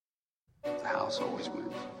house always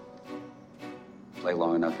wins. Play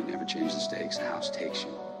long enough, you never change the stakes. The house takes you.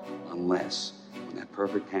 Unless, when that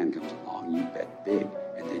perfect hand comes along, you bet big,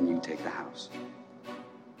 and then you take the house.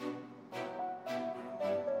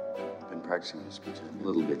 Been practicing this good. A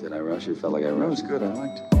little bit. Did I rush it? Felt like I rushed. That was good. I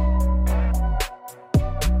liked it.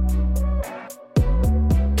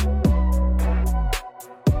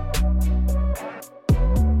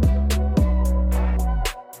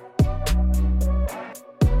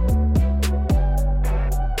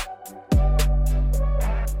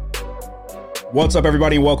 What's up,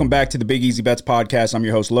 everybody, and welcome back to the Big Easy Bets podcast. I'm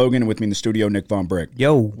your host, Logan, and with me in the studio, Nick Von Brick.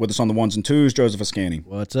 Yo. With us on the ones and twos, Joseph Ascani.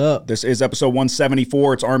 What's up? This is episode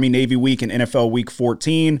 174. It's Army-Navy week and NFL week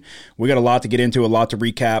 14. We got a lot to get into, a lot to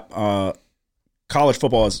recap. College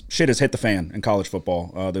football shit has hit the fan in college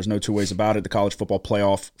football. There's no two ways about it. The college football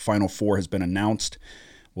playoff Final Four has been announced.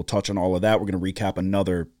 We'll touch on all of that. We're going to recap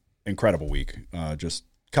another incredible week.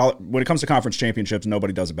 When it comes to conference championships,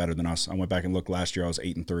 nobody does it better than us. I went back and looked last year. I was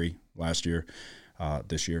 8-3 last year.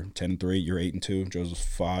 This year, 10-3. You're 8-2. Joe's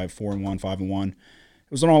 4-1, 5-1. It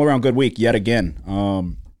was an all-around good week yet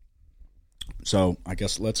again. So I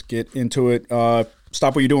guess let's get into it.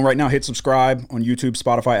 Stop what you're doing right now. Hit subscribe on YouTube,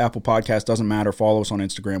 Spotify, Apple Podcasts. Doesn't matter. Follow us on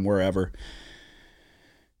Instagram, wherever.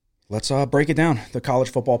 Let's break it down. The college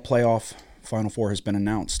football playoff Final Four has been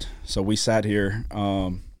announced. So we sat here.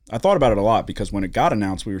 I thought about it a lot because when it got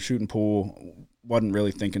announced, we were shooting pool. Wasn't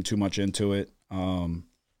really thinking too much into it.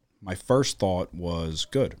 My first thought was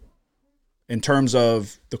good in terms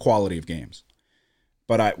of the quality of games.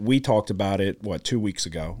 But we talked about it, 2 weeks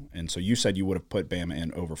ago? And so you said you would have put Bama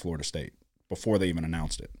in over Florida State before they even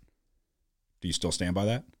announced it. Do you still stand by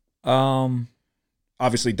that?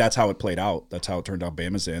 Obviously, that's how it played out. That's how it turned out.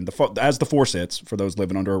 Bama's in. As the four sits, for those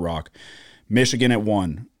living under a rock, Michigan at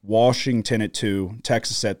 1, Washington at 2,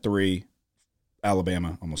 Texas at 3,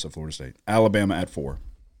 Alabama, almost at Florida State, Alabama at 4.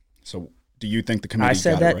 So do you think the committee got it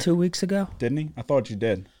right? I said that 2 weeks ago. Didn't he? I thought you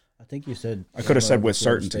did. I think you said. I could have said with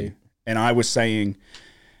certainty. And I was saying,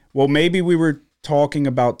 well, maybe we were talking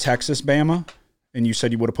about Texas, Bama, and you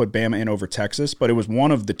said you would have put Bama in over Texas, but it was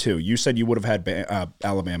one of the two. You said you would have had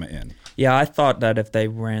Alabama in. Yeah, I thought that if they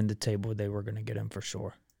ran the table, they were going to get him for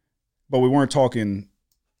sure. But we weren't talking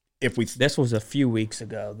if we... This was a few weeks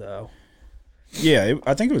ago, though. Yeah,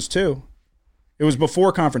 I think it was 2. It was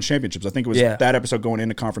before conference championships. I think it was that episode going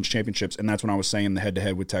into conference championships, and that's when I was saying the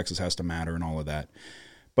head-to-head with Texas has to matter and all of that.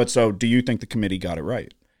 But so do you think the committee got it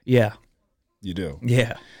right? Yeah. You do?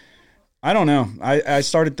 Yeah. I don't know. I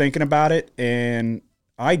started thinking about it, and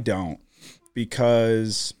I don't,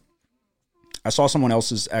 because I saw someone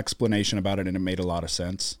else's explanation about it, and it made a lot of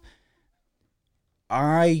sense.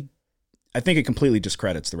 I think it completely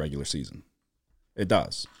discredits the regular season. It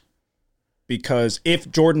does. Because if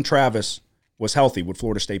Jordan Travis was healthy, would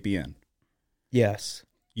Florida State be in? Yes.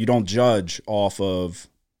 You don't judge off of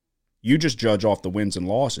 – you just judge off the wins and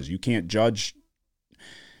losses. You can't judge –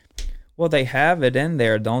 well, they have it in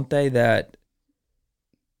there, don't they, that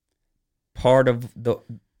part of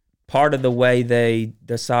the way they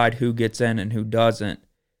decide who gets in and who doesn't,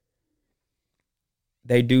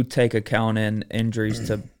 they do take account in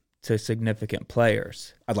injuries to significant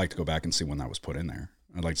players. I'd like to go back and see when that was put in there.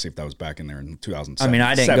 I'd like to see if that was back in there in 2007. I mean,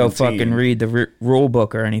 I didn't go fucking read the rule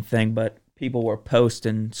book or anything, but people were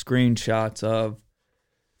posting screenshots of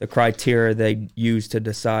the criteria they use to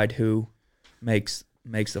decide who makes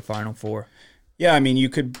the Final Four. Yeah, I mean, you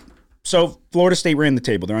could. So Florida State ran the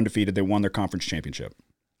table. They're undefeated. They won their conference championship.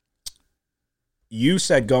 You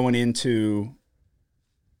said going into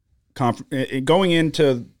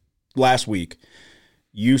last week,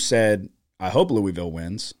 you said, I hope Louisville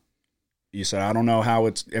wins. You said, I don't know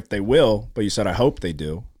if they will, but you said, I hope they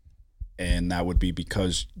do. And that would be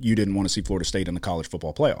because you didn't want to see Florida State in the college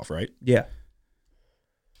football playoff, right? Yeah.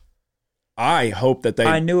 I hope that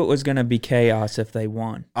I knew it was going to be chaos if they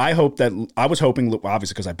won. I was hoping,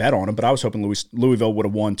 obviously because I bet on them, but I was hoping Louisville would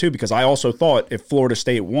have won too, because I also thought if Florida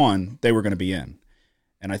State won, they were going to be in.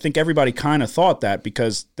 And I think everybody kind of thought that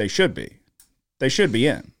because they should be. They should be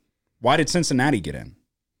in. Why did Cincinnati get in?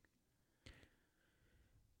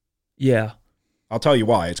 Yeah. I'll tell you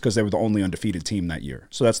why. It's because they were the only undefeated team that year.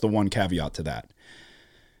 So that's the one caveat to that.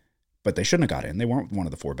 But they shouldn't have got in. They weren't one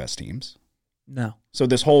of the 4 best teams. No. So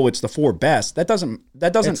this whole it's the 4 best, that doesn't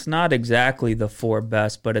It's not exactly the 4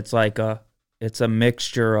 best, but it's like it's a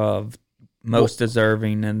mixture of most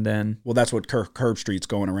deserving and then. Well, that's what Curb Street's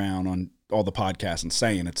going around on all the podcasts and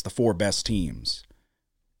saying it's the 4 best teams.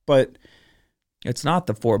 But it's not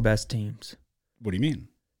the 4 best teams. What do you mean?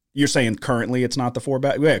 You're saying currently it's not the 4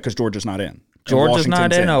 best? Yeah, because Georgia's not in. Georgia's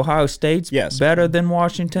not Washington's in. Ohio State's better than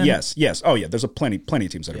Washington? Yes. Oh, yeah. There's plenty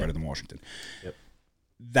of teams that are better than Washington. Yep.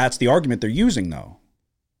 That's the argument they're using, though.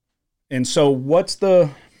 And so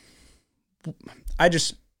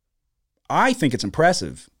I think it's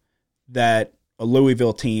impressive that a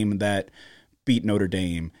Louisville team that beat Notre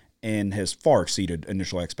Dame and has far exceeded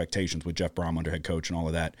initial expectations with Jeff Brom under head coach and all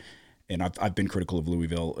of that. And I've been critical of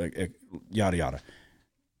Louisville, yada, yada.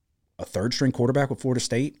 A third-string quarterback with Florida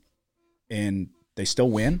State, and they still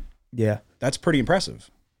win? Yeah. That's pretty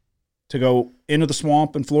impressive. To go into the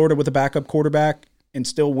swamp in Florida with a backup quarterback and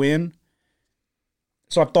still win.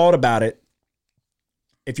 So I've thought about it.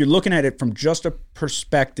 If you're looking at it from just a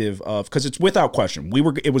perspective of, because it's without question,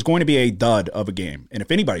 it was going to be a dud of a game. And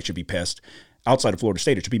if anybody should be pissed outside of Florida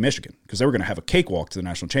State, it should be Michigan, because they were going to have a cakewalk to the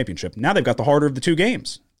national championship. Now they've got the harder of the two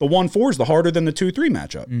games. The 1-4 is the harder than the 2-3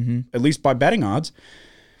 matchup, at least by betting odds.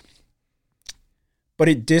 But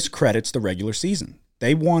it discredits the regular season.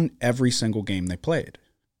 They won every single game they played.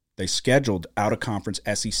 They scheduled out-of-conference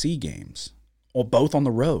SEC games, both on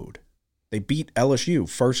the road. They beat LSU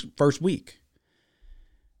first week.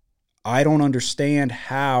 I don't understand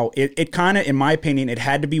how it kind of, in my opinion, it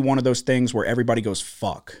had to be one of those things where everybody goes,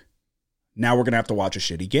 fuck. Now we're going to have to watch a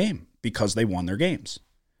shitty game because they won their games.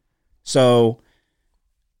 So,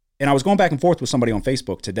 and I was going back and forth with somebody on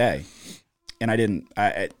Facebook today, and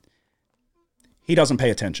he doesn't pay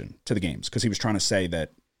attention to the games because he was trying to say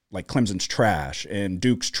that like Clemson's trash and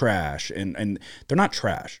Duke's trash, and they're not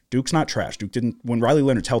trash. Duke's not trash. When Riley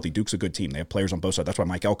Leonard's healthy, Duke's a good team. They have players on both sides. That's why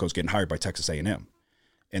Mike Elko's getting hired by Texas A&M.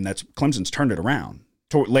 And that's Clemson's turned it around.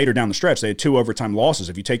 Later down the stretch, they had 2 overtime losses.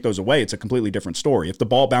 If you take those away, it's a completely different story. If the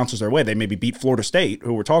ball bounces their way, they maybe beat Florida State,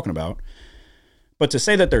 who we're talking about. But to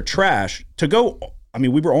say that they're trash, we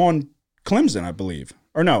were on Clemson, I believe.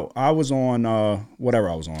 Or no, I was on whatever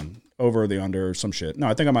I was on, over the under or some shit. No,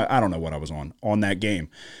 I think I don't know what I was on that game.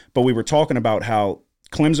 But we were talking about how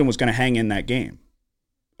Clemson was going to hang in that game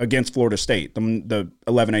against Florida State, the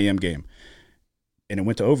 11 a.m. game. And it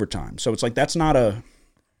went to overtime. So it's like that's not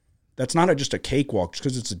just a cakewalk just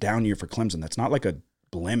because it's a down year for Clemson. That's not like a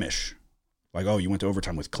blemish. Like, oh, you went to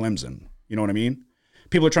overtime with Clemson. You know what I mean?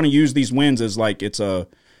 People are trying to use these wins as like do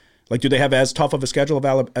they have as tough of a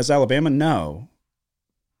schedule as Alabama? No.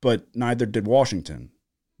 But neither did Washington.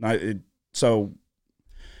 So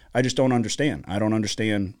I just don't understand. I don't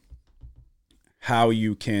understand how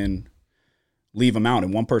you can leave them out.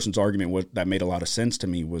 And one person's argument that made a lot of sense to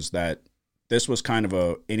me was that this was kind of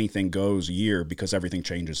a anything goes year because everything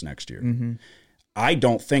changes next year. Mm-hmm. I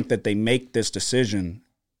don't think that they make this decision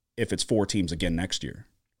if it's 4 teams again next year,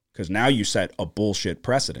 because now you set a bullshit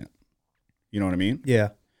precedent. You know what I mean? Yeah.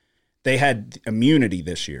 They had immunity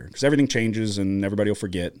this year because everything changes and everybody will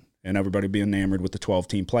forget and everybody will be enamored with the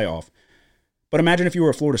 12-team playoff. But imagine if you were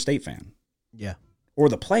a Florida State fan. Yeah. Or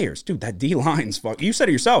the players. Dude, that D-line's fuck. You said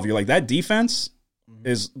it yourself. You're like, that defense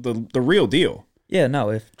is the real deal. Yeah, no,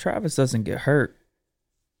 if Travis doesn't get hurt,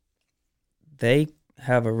 they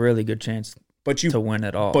have a really good chance to win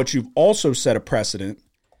it all. But you've also set a precedent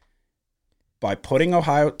by keeping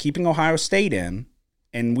Ohio State in,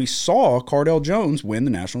 and we saw Cardell Jones win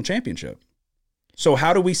the national championship. So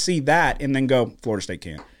how do we see that and then go, Florida State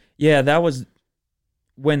can't? Yeah, that was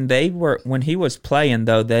when he was playing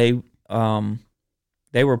though, they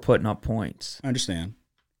were putting up points. I understand.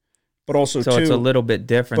 But also, it's a little bit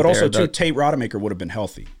different. But also, Tate Rodemaker would have been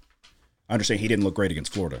healthy. I understand he didn't look great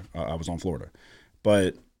against Florida. I was on Florida.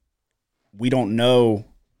 But we don't know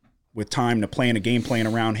with time to plan a game plan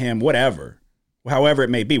around him, however it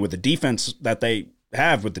may be, with the defense that they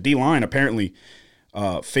have, with the D-line apparently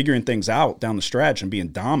figuring things out down the stretch and being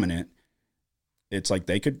dominant. It's like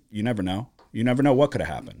you never know. You never know what could have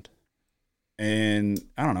happened. And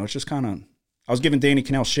I don't know, it's just kind of, I was giving Danny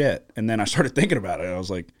Cannell shit, and then I started thinking about it. I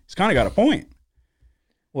was like, he's kind of got a point.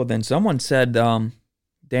 Well, then someone said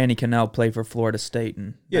Danny Cannell played for Florida State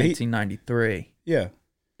in 1993. Yeah.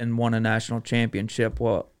 And won a national championship.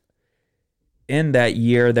 Well, in that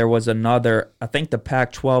year, there was another, I think the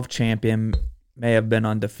Pac-12 champion may have been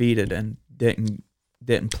undefeated and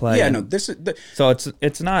didn't play. Yeah, no, this is so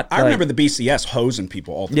it's not. I remember the BCS hosing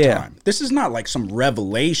people all the time. This is not like some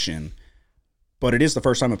revelation, but it is the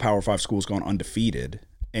first time a Power 5 school's gone undefeated,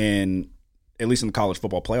 and at least in the college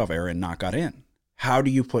football playoff era, and not got in. How do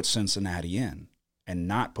you put Cincinnati in and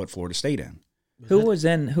not put Florida State in? Who was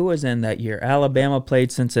in that year? Alabama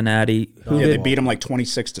played Cincinnati. They beat them like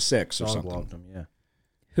 26-6 or something. Them, yeah.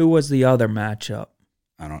 Who was the other matchup?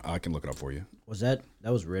 I can look it up for you. That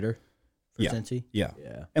was Ritter for Cincy? Yeah.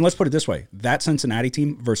 And let's put it this way. That Cincinnati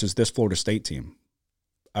team versus this Florida State team,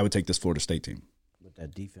 I would take this Florida State team. With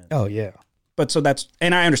that defense. Oh, yeah. But so that's,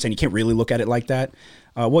 and I understand you can't really look at it like that.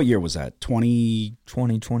 What year was that?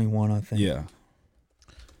 2021, I think. Yeah.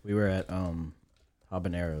 We were at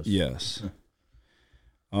Habaneros. Yes.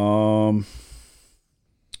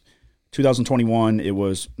 2021, it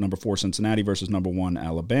was number 4 Cincinnati versus number 1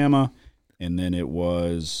 Alabama, and then it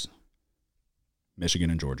was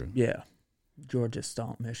Michigan and Georgia. Yeah. Georgia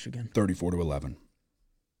stomped Michigan. 34-11.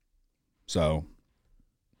 So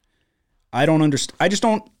I don't understand. I just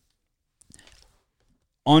don't,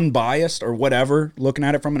 unbiased or whatever, looking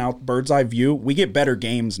at it from an bird's eye view, we get better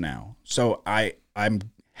games now. So I'm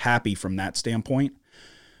happy from that standpoint.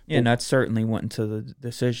 Yeah, and that certainly went into the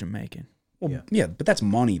decision making. Well, yeah, but that's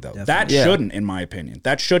money though. Definitely. That shouldn't, in my opinion,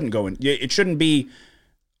 that shouldn't go in. It shouldn't be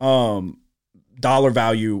dollar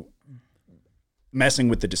value messing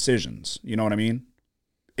with the decisions. You know what I mean?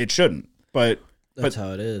 It shouldn't. But That's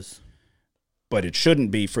how it is. But it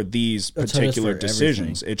shouldn't be for these That's how it is particular for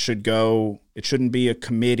decisions. everything. It shouldn't be a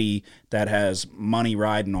committee that has money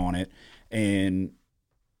riding on it and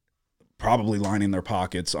probably lining their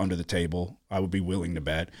pockets under the table. I would be willing to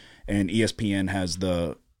bet. And ESPN has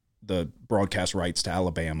the broadcast rights to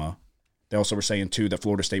Alabama. They also were saying, too, that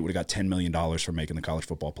Florida State would have got $10 million for making the college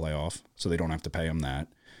football playoff, so they don't have to pay them that.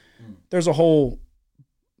 There's a whole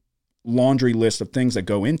laundry list of things that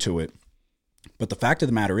go into it. But the fact of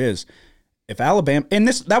the matter is, if Alabama, and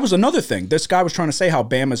that was another thing. This guy was trying to say how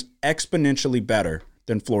Bama's exponentially better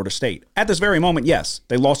than Florida State. At this very moment, yes,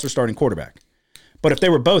 they lost their starting quarterback. But if they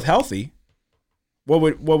were both healthy, what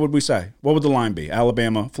would we say? What would the line be?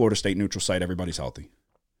 Alabama, Florida State, neutral site, everybody's healthy.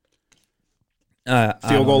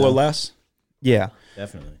 Field goal or less? Yeah.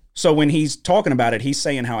 Definitely. So when he's talking about it, he's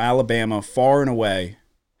saying how Alabama, far and away,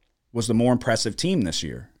 was the more impressive team this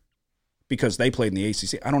year because they played in the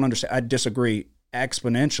ACC. I don't understand. I disagree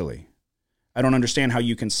exponentially. I don't understand how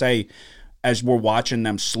you can say, as we're watching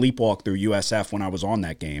them sleepwalk through USF when I was on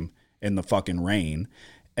that game in the fucking rain,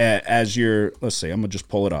 let's see, I'm going to just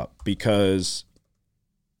pull it up because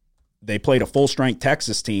they played a full-strength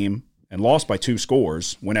Texas team and lost by 2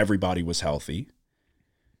 scores when everybody was healthy.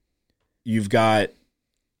 You've got,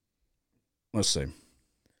 let's see.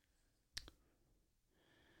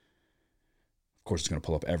 Of course, it's going to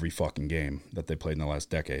pull up every fucking game that they played in the last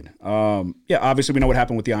decade. Yeah, obviously we know what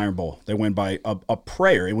happened with the Iron Bowl. They win by a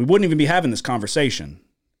prayer, and we wouldn't even be having this conversation.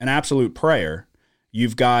 An absolute prayer.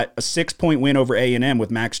 You've got a 6-point win over A&M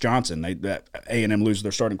with Max Johnson. A&M loses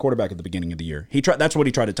their starting quarterback at the beginning of the year. That's what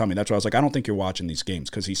he tried to tell me. That's why I was like, I don't think you're watching these games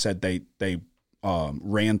because he said they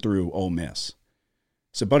ran through Ole Miss.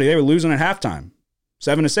 I said, buddy, they were losing at halftime,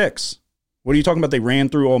 7-6. What are you talking about? They ran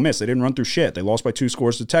through Ole Miss. They didn't run through shit. They lost by 2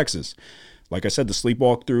 scores to Texas. Like I said, the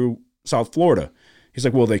sleepwalk through South Florida. He's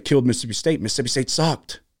like, well, they killed Mississippi State. Mississippi State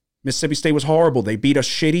sucked. Mississippi State was horrible. They beat a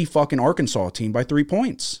shitty fucking Arkansas team by 3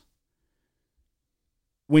 points.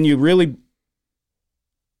 When you break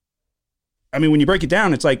it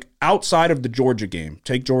down, it's like outside of the Georgia game,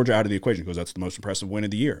 take Georgia out of the equation because that's the most impressive win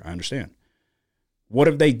of the year. I understand. What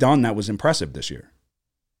have they done that was impressive this year?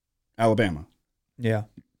 Alabama. Yeah.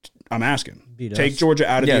 I'm asking. Beat Take us. Georgia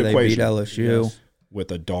out of the equation. Yeah, they beat LSU. Yes. With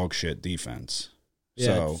a dog shit defense. Yeah,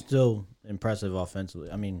 So it's still impressive offensively.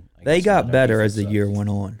 I mean, I They guess got their better defense as the sucks. year went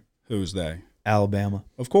on. who's they? Alabama.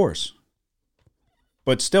 Of course.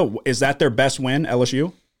 But still, is that their best win,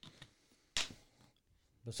 LSU?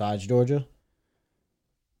 Besides Georgia,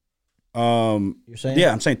 You're saying?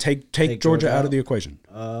 Yeah, I'm saying take Georgia out of the equation.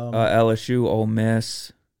 LSU, Ole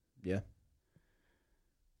Miss. Yeah.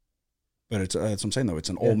 But it's what I'm saying though. It's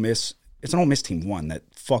an Ole Miss. It's an Ole Miss team one that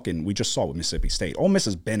fucking we just saw with Mississippi State. Ole Miss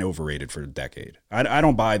has been overrated for a decade. I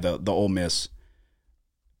don't buy the Ole Miss.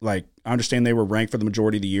 Like, I understand they were ranked for the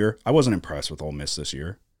majority of the year. I wasn't impressed with Ole Miss this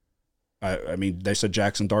year. I mean, they said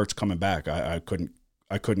Jackson Dart's coming back. I couldn't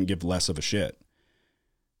give less of a shit.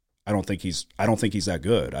 I don't think he's that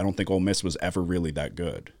good. I don't think Ole Miss was ever really that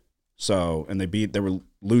good. So, and they were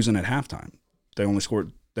losing at halftime. They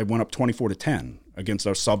went up 24-10 against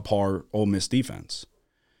our subpar Ole Miss defense.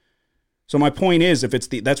 So my point is,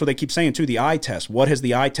 that's what they keep saying too, the eye test. What has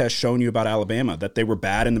the eye test shown you about Alabama? That they were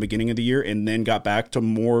bad in the beginning of the year and then got back to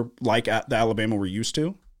more like the Alabama we're used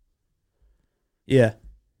to? Yeah.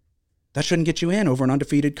 That shouldn't get you in over an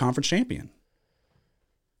undefeated conference champion.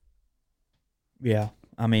 Yeah.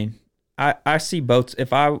 I mean, I see both.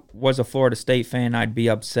 If I was a Florida State fan, I'd be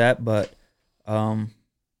upset, but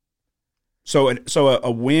So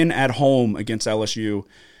a win at home against LSU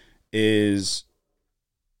is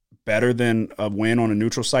better than a win on a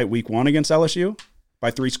neutral site week 1 against LSU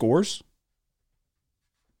by 3 scores?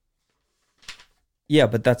 yeah,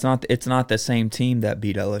 but it's not the same team that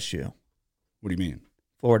beat LSU. What do you mean?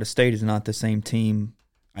 Florida State is not the same team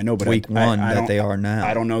I know, but week one I that don't- they are now.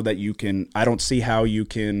 I don't know that you can. I don't see how you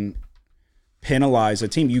can penalize a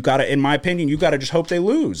team. You got to, in my opinion, you got to just hope they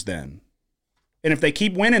lose then. And if they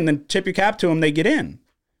keep winning, then tip your cap to them. They get in.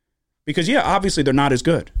 Because yeah, obviously they're not as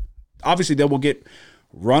good. Obviously they will get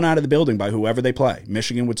run out of the building by whoever they play.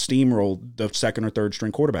 Michigan would steamroll the second or third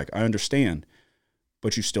string quarterback. I understand,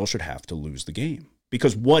 but you still should have to lose the game.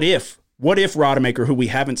 Because what if Rodemaker, who we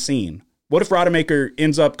haven't seen, what if Rodemaker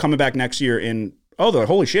ends up coming back next year and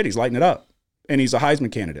holy shit, he's lighting it up and he's a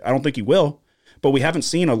Heisman candidate? I don't think he will, but we haven't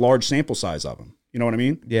seen a large sample size of him. You know what I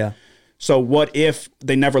mean? Yeah. So what if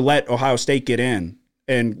they never let Ohio State get in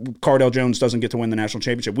and Cardell Jones doesn't get to win the national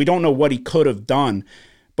championship? We don't know what he could have done,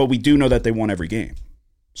 but we do know that they won every game.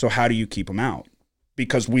 So how do you keep him out?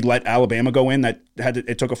 Because we let Alabama go in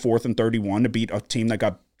it took a 4th and 31 to beat a team that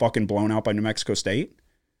got fucking blown out by New Mexico State.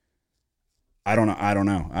 I don't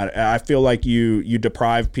know. I feel like you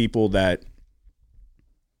deprive people that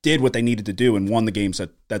did what they needed to do and won the games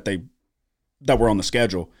that were on the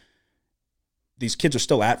schedule. These kids are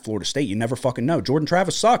still at Florida State. You never fucking know. Jordan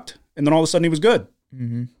Travis sucked, and then all of a sudden he was good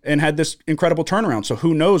and had this incredible turnaround. So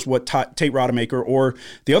who knows what Tate Rodemaker or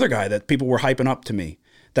the other guy that people were hyping up to me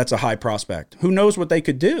that's a high prospect. Who knows what they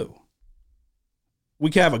could do? We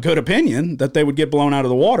could have a good opinion that they would get blown out of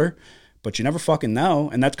the water, but you never fucking know.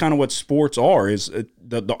 And that's kind of what sports are, is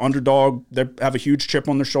the underdog. They have a huge chip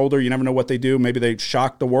on their shoulder. You never know what they do. Maybe they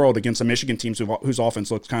shock the world against a Michigan team whose offense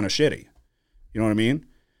looks kind of shitty. You know what I mean?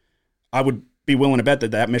 I would be willing to bet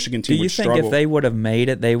that Michigan team would struggle. Do you think if they would have made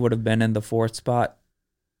it, they would have been in the 4th spot?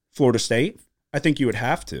 Florida State? I think you would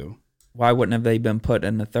have to. Why wouldn't have they been put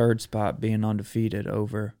in the 3rd spot, being undefeated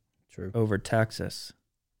over Texas?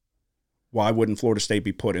 Why wouldn't Florida State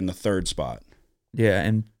be put in the 3rd spot? Yeah,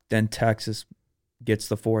 and then Texas gets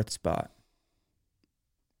the 4th spot.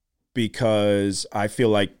 Because I feel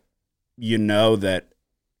like you know that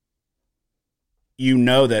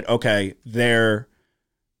okay, they're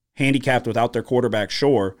handicapped without their quarterback,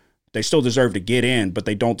 sure. They still deserve to get in, but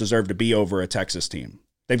they don't deserve to be over a Texas team.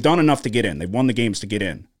 They've done enough to get in. They've won the games to get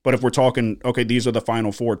in. But if we're talking, okay, these are the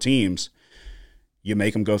final 4 teams, you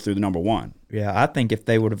make them go through the number 1. Yeah, I think if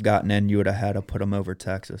they would have gotten in, you would have had to put them over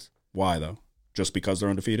Texas. Why, though? Just because they're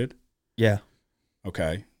undefeated? Yeah.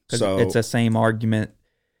 Okay. So it's the same argument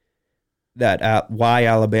that why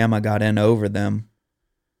Alabama got in over them,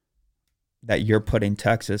 that you're putting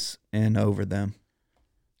Texas in over them.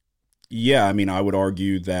 Yeah, I mean, I would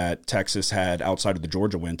argue that Texas had, outside of the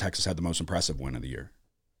Georgia win, Texas had the most impressive win of the year.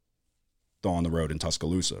 On the road in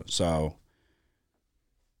Tuscaloosa. So,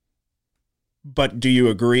 but do you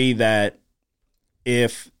agree that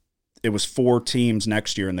if it was 4 teams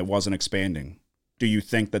next year and it wasn't expanding, do you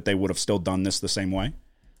think that they would have still done this the same way?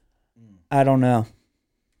 I don't know.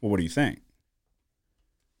 Well, what do you think?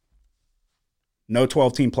 No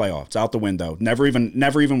 12-team playoff. It's out the window. Never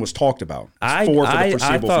even was talked about. It's 4 for the foreseeable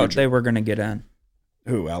I thought future. they were going to get in.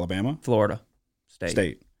 Who? Alabama? Florida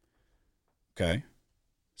State. Okay.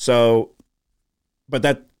 So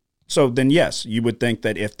then yes, you would think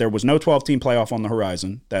that if there was no 12-team playoff on the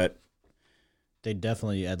horizon, that they'd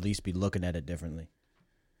definitely at least be looking at it differently.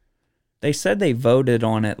 They said they voted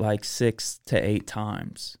on it like 6 to 8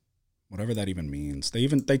 times. whatever that even means.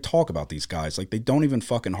 They talk about these guys like they don't even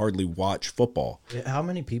fucking hardly watch football. How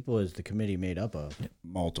many people is the committee made up of?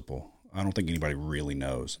 Multiple. I don't think anybody really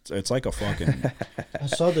knows. It's like a fucking. I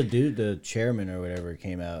saw the chairman or whatever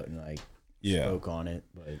came out and spoke on it.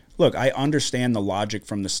 But look, I understand the logic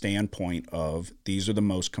from the standpoint of these are the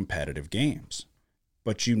most competitive games,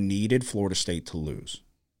 but you needed Florida State to lose.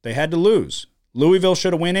 They had to lose. Louisville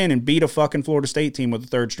should have went in and beat a fucking Florida State team with a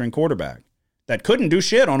third-string quarterback that couldn't do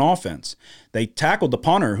shit on offense. They tackled the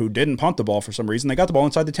punter who didn't punt the ball for some reason. They got the ball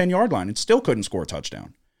inside the 10-yard line and still couldn't score a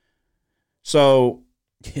touchdown. So,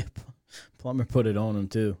 yeah, Plummer put it on him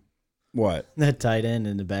too. What? That tight end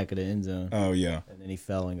in the back of the end zone. Oh, yeah. And then he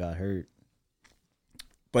fell and got hurt.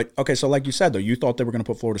 But, okay, so like you said, though, you thought they were going to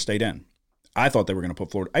put Florida State in. I thought they were going to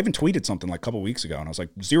put Florida. I even tweeted something like a couple weeks ago, and I was like,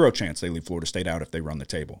 0 chance they leave Florida State out if they run the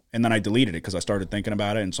table. And then I deleted it because I started thinking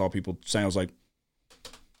about it and saw people saying,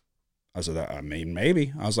 I said, I mean,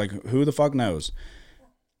 maybe. I was like, who the fuck knows?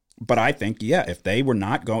 But I think, yeah, if they were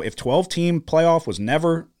not going, if 12-team playoff was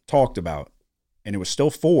never talked about and it was still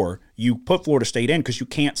 4, you put Florida State in because you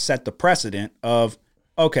can't set the precedent of,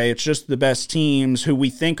 okay, it's just the best teams who we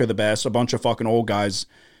think are the best, a bunch of fucking old guys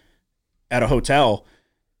at a hotel.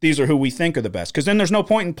 These are who we think are the best. Because then there's no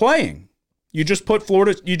point in playing. You just put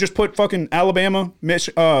Florida, you just put fucking Alabama,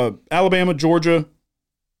 Alabama, Georgia,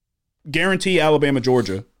 guarantee Alabama,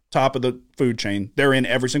 Georgia, top of the food chain. They're in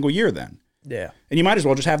every single year then. Yeah. And you might as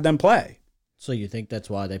well just have them play. So you think that's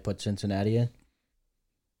why they put Cincinnati in?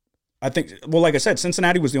 I think, well, like I said,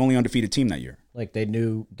 Cincinnati was the only undefeated team that year. Like they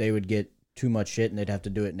knew they would get too much shit and they'd have to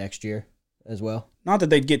do it next year as well. Not that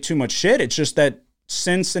they'd get too much shit. It's just that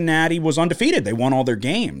Cincinnati was undefeated. They won all their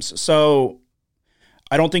games. So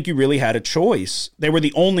I don't think you really had a choice. They were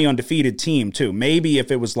the only undefeated team, too. Maybe if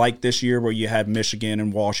it was like this year where you had Michigan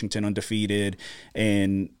and Washington undefeated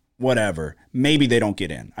and whatever, maybe they don't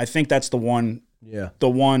get in. I think that's the one. Yeah. The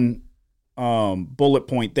one bullet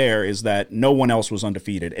point there is that no one else was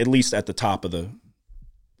undefeated, at least at the top of the.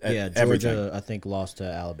 Georgia, everything. I think, lost to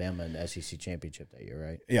Alabama in the SEC championship that year,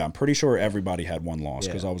 right? Yeah, I'm pretty sure everybody had one loss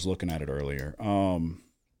because I was looking at it earlier.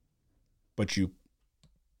 But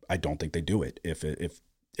I don't think they do it.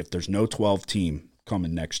 If there's no 12 team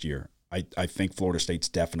coming next year, I think Florida State's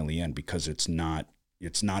definitely in because it's not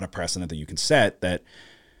a precedent that you can set that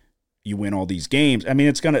you win all these games. I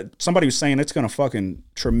mean, somebody was saying it's gonna fucking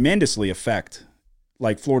tremendously affect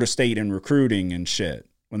like Florida State in recruiting and shit.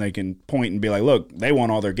 When they can point and be like, look, they won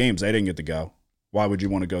all their games. They didn't get to go. Why would you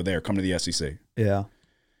want to go there? Come to the SEC. Yeah.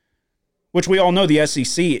 Which we all know the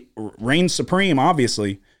SEC reigns supreme,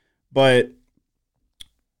 obviously. But,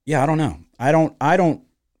 yeah, I don't know. I don't.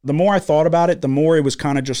 The more I thought about it, the more it was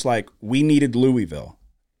kind of just like we needed Louisville.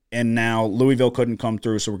 And now Louisville couldn't come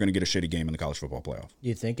through, so we're going to get a shitty game in the college football playoff.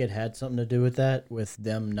 You think it had something to do with that, with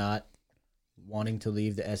them not wanting to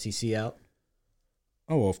leave the SEC out?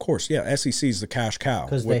 Oh, of course. Yeah, SEC is the cash cow.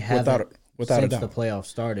 Because they haven't without since a doubt. the playoffs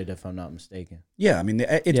started, if I'm not mistaken. Yeah, I mean,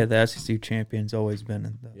 the SEC champion's always been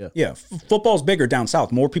in the. Yeah, football's bigger down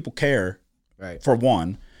south. More people care, right? For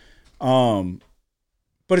one. But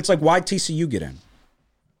it's like, why'd TCU get in?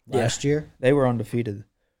 Last year? They were undefeated.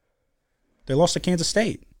 They lost to Kansas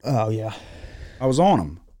State. Oh, yeah. I was on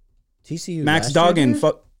them. TCU Max last Duggan.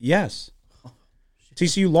 year? Yes.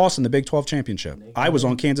 TCU lost in the Big 12 championship. I was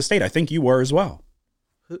on Kansas State. I think you were as well.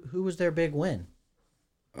 Who was their big win?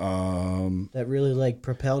 That really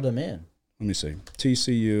propelled them in. Let me see.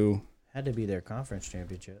 TCU had to be their conference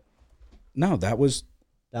championship. No, that's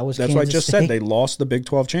Kansas what I just State. said. They lost the Big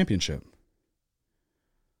 12 championship.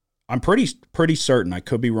 I'm pretty certain. I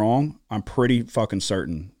could be wrong. I'm pretty fucking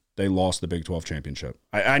certain they lost the Big 12 championship.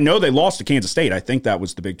 I know they lost to Kansas State. I think that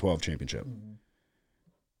was the Big 12 championship.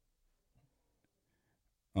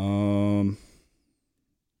 All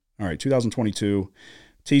right, 2022.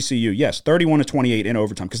 TCU, yes, 31-28 in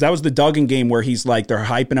overtime. Because that was the Duggan game where he's like, they're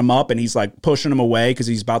hyping him up and he's like pushing him away because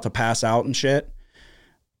he's about to pass out and shit.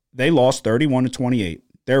 They lost 31-28.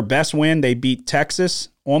 Their best win, they beat Texas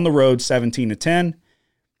on the road 17-10.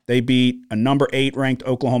 They beat a number 8 ranked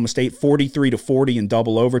Oklahoma State 43-40 in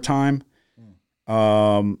double overtime.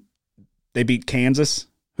 They beat Kansas,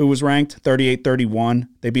 who was ranked 38-31.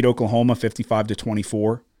 They beat Oklahoma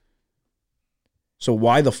 55-24. So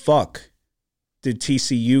why the fuck did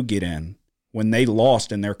TCU get in when they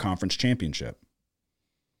lost in their conference championship?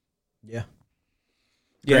 Yeah.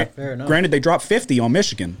 Yeah, fair enough. Granted, they dropped 50 on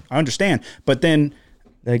Michigan. I understand. But then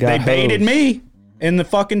they baited me in the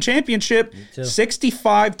fucking championship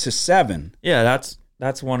 65-7. Yeah,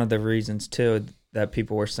 that's one of the reasons, too, that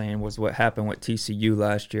people were saying was what happened with TCU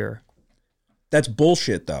last year. That's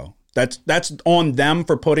bullshit, though. That's on them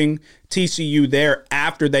for putting TCU there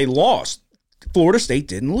after they lost. Florida State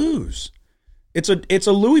didn't lose. It's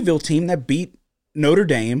a Louisville team that beat Notre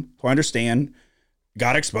Dame, who I understand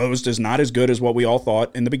got exposed as not as good as what we all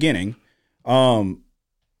thought in the beginning. But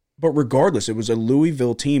regardless, it was a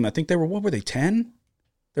Louisville team. I think they were, what were they, 10?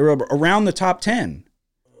 They were around the top 10,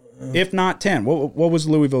 if not 10. What was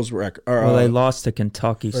Louisville's record? Well, they lost to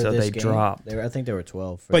Kentucky, so they dropped. I think they were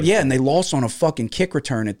 12. But yeah, and they lost on a fucking kick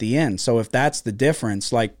return at the end. So if that's the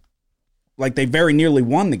difference, like they very nearly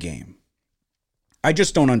won the game. I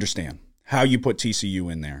just don't understand how you put TCU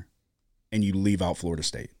in there and you leave out Florida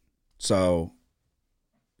State. So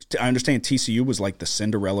I understand TCU was like the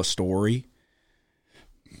Cinderella story.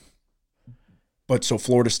 But so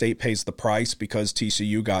Florida State pays the price because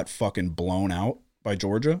TCU got fucking blown out by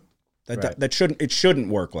Georgia? That shouldn't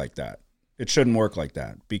work like that. It shouldn't work like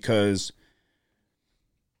that because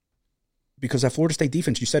that Florida State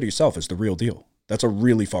defense, you said it yourself, is the real deal. That's a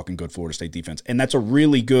really fucking good Florida State defense. And that's a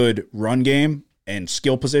really good run game and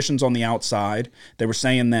skill positions on the outside. They were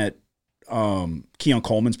saying that Keon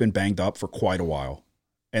Coleman's been banged up for quite a while.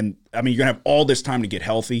 And, I mean, you're going to have all this time to get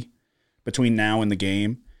healthy between now and the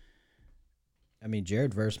game. I mean,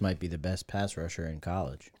 Jared Verse might be the best pass rusher in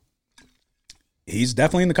college. He's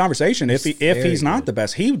definitely in the conversation. If he's not the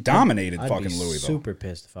best, he dominated fucking Louisville. Super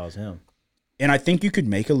pissed if I was him. And I think you could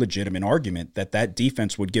make a legitimate argument that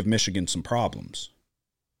defense would give Michigan some problems.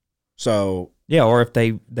 So yeah, or if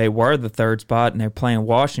they were the third spot and they're playing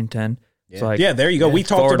Washington, It's like, yeah, there you go. We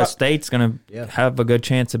talked Florida about State's going to have a good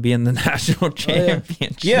chance of being the national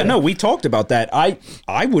championship. Yeah, no, we talked about that. I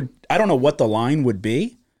don't know what the line would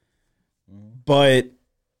be, but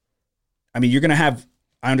I mean, you're going to have.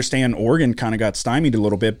 I understand Oregon kind of got stymied a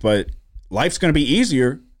little bit, but life's going to be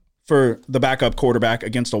easier for the backup quarterback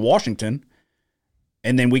against a Washington.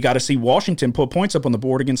 And then we got to see Washington put points up on the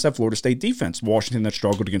board against that Florida State defense. Washington that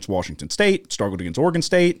struggled against Washington State, struggled against Oregon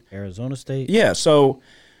State. Arizona State. Yeah, so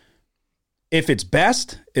if it's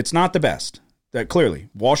best, it's not the best. That clearly,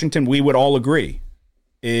 Washington, we would all agree,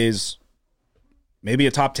 is maybe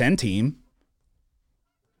a top 10 team,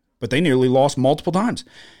 but they nearly lost multiple times.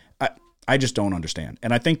 I just don't understand.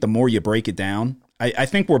 And I think the more you break it down, I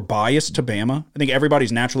think we're biased to Bama. I think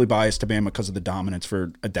everybody's naturally biased to Bama because of the dominance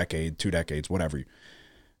for a decade, 2 decades, whatever.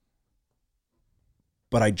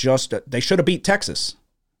 But they should have beat Texas.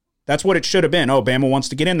 That's what it should have been. Oh, Bama wants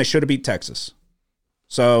to get in. They should have beat Texas.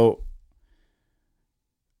 So,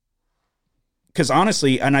 because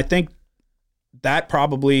honestly, and I think that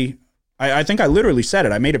probably, I think I literally said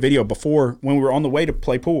it. I made a video before when we were on the way to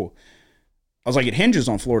play pool. I was like, it hinges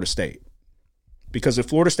on Florida State. Because if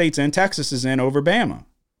Florida State's in, Texas is in over Bama.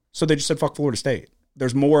 So they just said, fuck Florida State.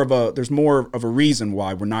 There's more of a reason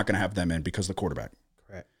why we're not going to have them in because of the quarterback.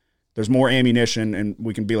 Correct. There's more ammunition, and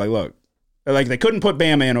we can be like, look, like they couldn't put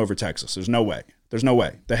Bama in over Texas. There's no way. There's no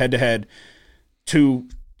way. The head-to-head,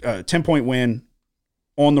 10-point win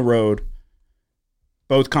on the road,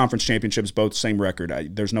 both conference championships, both same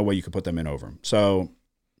record. There's no way you could put them in over them. So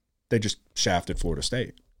they just shafted Florida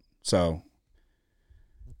State. So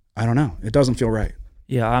I don't know. It doesn't feel right.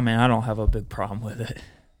 Yeah, I mean, I don't have a big problem with it.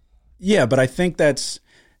 Yeah, but I think this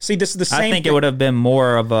is the same I think it would have been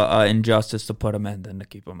more of a injustice to put them in than to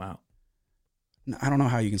keep them out. I don't know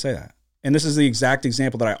how you can say that. And this is the exact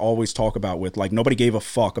example that I always talk about with, like, nobody gave a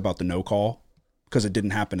fuck about the no call because it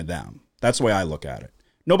didn't happen to them. That's the way I look at it.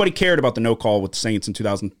 Nobody cared about the no call with the Saints in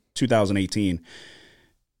 2018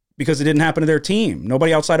 because it didn't happen to their team.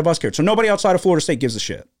 Nobody outside of us cared. So nobody outside of Florida State gives a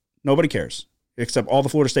shit. Nobody cares. Except all the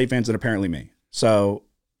Florida State fans and apparently me. So,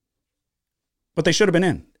 but they should have been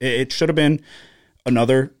in. It should have been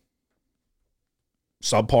another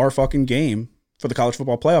subpar fucking game for the college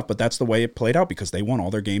football playoff, but that's the way it played out because they won all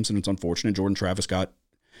their games, and it's unfortunate Jordan Travis got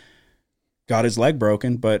his leg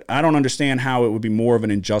broken, but I don't understand how it would be more of an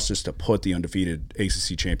injustice to put the undefeated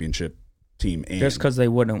ACC championship team in. Just because they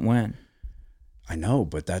wouldn't win. I know,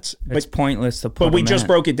 but it's pointless to put. But we just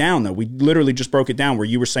broke it down, though. We literally just broke it down where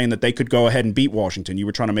you were saying that they could go ahead and beat Washington. You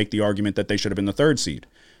were trying to make the argument that they should have been the 3rd seed.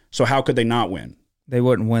 So how could they not win? They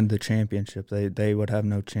wouldn't win the championship. They would have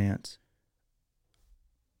no chance.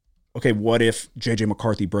 Okay, what if J.J.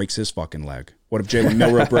 McCarthy breaks his fucking leg? What if Jalen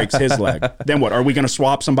Milroe breaks his leg? Then what? Are we going to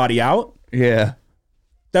swap somebody out? Yeah.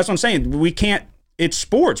 That's what I'm saying. We can't. It's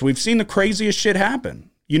sports. We've seen the craziest shit happen.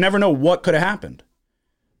 You never know what could have happened.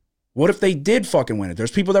 What if they did fucking win it?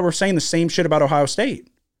 There's people that were saying the same shit about Ohio State,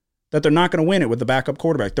 that they're not going to win it with the backup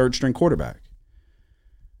quarterback, 3rd-string quarterback.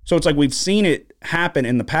 So it's like we've seen it happen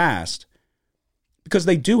in the past because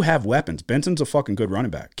they do have weapons. Benson's a fucking good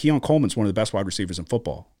running back. Keon Coleman's one of the best wide receivers in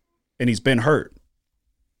football, and he's been hurt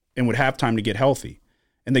and would have time to get healthy.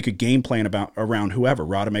 And they could game plan around whoever,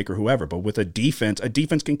 Rodemaker, whoever. But with a defense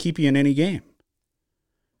can keep you in any game.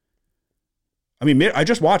 I mean, I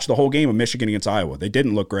just watched the whole game of Michigan against Iowa. They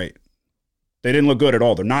didn't look great. They didn't look good at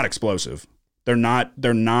all. They're not explosive. They're not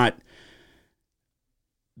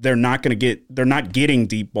getting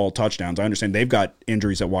deep ball touchdowns. I understand they've got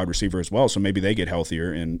injuries at wide receiver as well, so maybe they get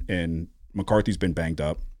healthier and McCarthy's been banged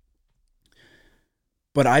up.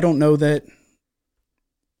 But I don't know that.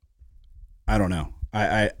 I don't know.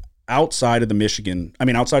 I outside of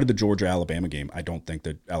the Georgia-Alabama game, I don't think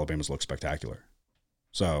that Alabama's looked spectacular.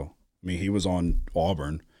 So, I mean, he was on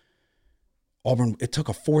Auburn. It took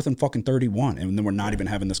a 4th and fucking 31, and then we're not even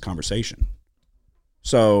having this conversation.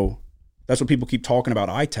 So that's what people keep talking about,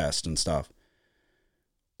 eye tests and stuff.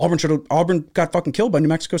 Auburn got fucking killed by New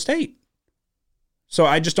Mexico State. So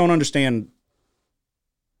I just don't understand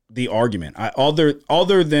the argument.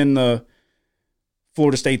 Other than the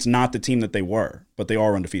Florida State's not the team that they were, but they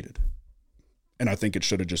are undefeated. And I think it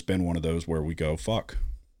should have just been one of those where we go, fuck,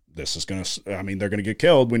 this is going to, I mean, they're going to get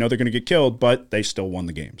killed. We know they're going to get killed, but they still won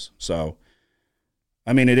the games. So,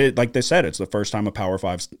 I mean, it is, like they said, it's the first time a Power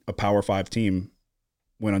Five team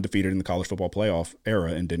went undefeated in the college football playoff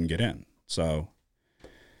era and didn't get in. So,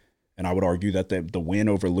 and I would argue that the win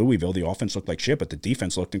over Louisville, the offense looked like shit, but the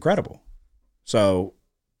defense looked incredible. So,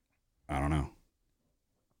 I don't know.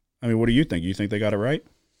 I mean, what do you think? You think they got it right?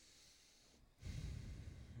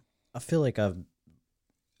 I feel like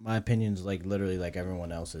my opinion's like literally like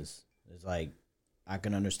everyone else's. It's like I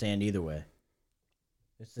can understand either way.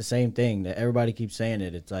 It's the same thing that everybody keeps saying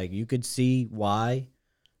it. It's like you could see why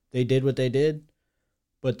they did what they did,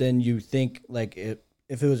 but then you think like if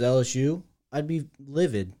it was LSU, I'd be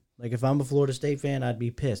livid. Like if I'm a Florida State fan, I'd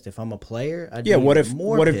be pissed. If I'm a player, I'd be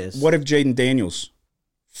more pissed. What if Jaden Daniels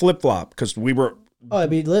flip-flop? Because we were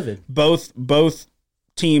I'd be livid. Both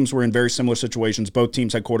teams were in very similar situations. Both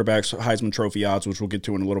teams had quarterbacks, Heisman Trophy odds, which we'll get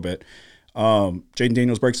to in a little bit. Jaden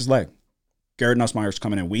Daniels breaks his leg. Garrett Nussmeier's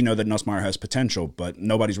coming in. We know that Nussmeier has potential, but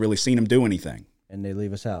nobody's really seen him do anything. And they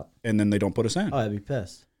leave us out. And then they don't put us in. Oh, I'd be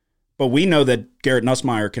pissed. But we know that Garrett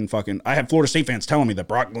Nussmeier can fucking... I had Florida State fans telling me that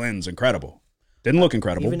Brock Glenn's incredible. Didn't look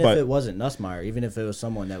incredible. Even if it wasn't Nussmeier, even if it was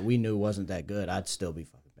someone that we knew wasn't that good, I'd still be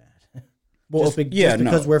fucking mad. Well, just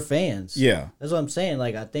because we're fans. Yeah. That's what I'm saying.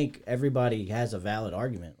 Like, I think everybody has a valid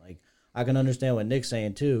argument. Like, I can understand what Nick's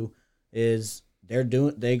saying, too, is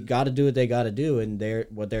they got to do what they got to do, and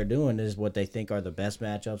what they're doing is what they think are the best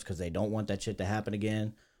matchups because they don't want that shit to happen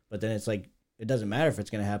again. But then it's like, it doesn't matter if it's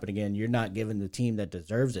going to happen again. You're not giving the team that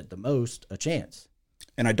deserves it the most a chance.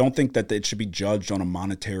 And I don't think that it should be judged on a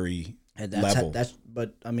monetary level. That's how that's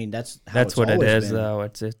it's what it always is, been. though.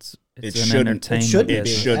 It's an shouldn't- entertainment. It shouldn't It be.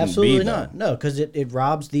 shouldn't Absolutely be, not. though. No, because it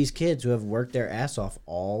robs these kids who have worked their ass off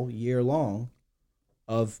all year long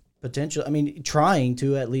of potential. I mean, trying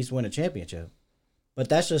to at least win a championship. But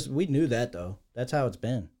that's just, we knew that, though. That's how it's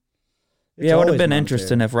been. It's Yeah, it would have always been monetary.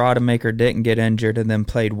 interesting if Rodemaker didn't get injured and then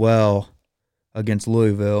played well against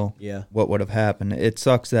Louisville. Yeah. What would have happened? It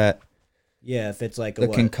sucks that Yeah, if it's like the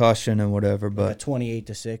concussion and whatever, like but a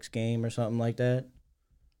 28-6 game or something like that.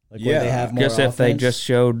 Like Yeah, where they have I more guess if they offense, just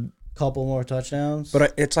showed couple more touchdowns.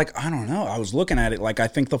 But it's like, I don't know. I was looking at it like I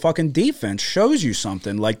think the fucking defense shows you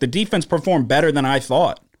something. Like the defense performed better than I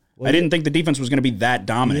thought. I didn't think the defense was going to be that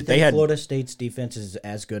do you dominant. think Florida State's defense is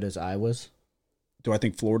as good as Iowa's? Do I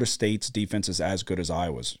think Florida State's defense is as good as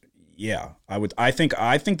Iowa's? Yeah, I would. I think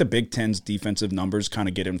the Big Ten's defensive numbers kind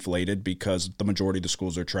of get inflated because the majority of the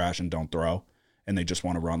schools are trash and don't throw, and they just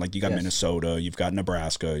want to run. Like you got Minnesota, you've got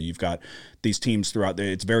Nebraska, you've got these teams throughout.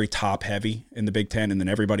 It's very top heavy in the Big Ten, and then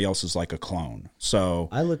everybody else is like a clone. So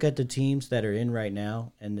I look at the teams that are in right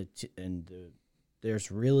now, and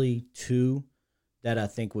there's really two that I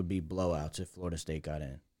think would be blowouts if Florida State got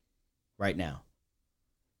in right now.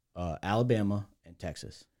 Alabama and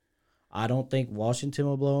Texas. I don't think Washington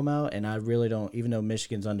will blow them out, and I really don't, even though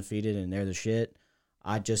Michigan's undefeated and they're the shit,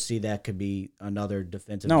 I just see that could be another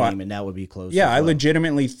defensive game, and that would be close. Yeah, as well. I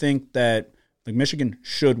legitimately think that like Michigan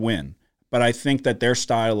should win, but I think that their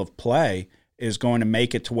style of play is going to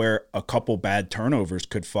make it to where a couple bad turnovers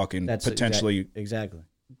could fucking potentially exactly.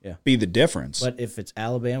 Yeah. be the difference. But if it's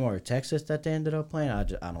Alabama or Texas that they ended up playing, I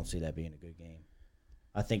don't see that being a good game.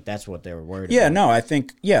 I think that's what they were worried about. Yeah, no, I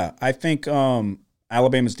think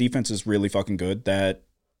Alabama's defense is really fucking good.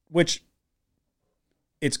 Which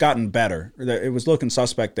it's gotten better. It was looking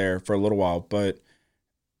suspect there for a little while, but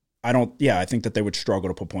I think that they would struggle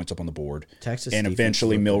to put points up on the board. Texas and defense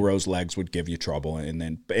eventually looked Milroe's legs would give you trouble, and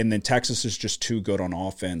then Texas is just too good on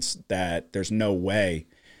offense that there's no way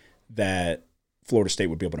that Florida State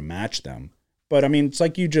would be able to match them. But I mean, it's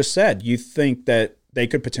like you just said, you think that they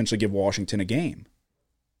could potentially give Washington a game.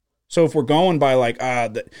 So if we're going by like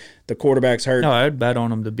the quarterback's hurt, no, I'd bet on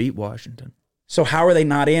them to beat Washington. So how are they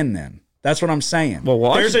not in then? That's what I'm saying.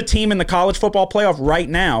 Well, there's a team in the college football playoff right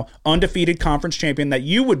now, undefeated conference champion, that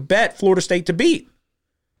you would bet Florida State to beat.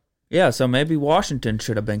 Yeah, so maybe Washington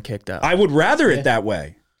should have been kicked out. I would rather it that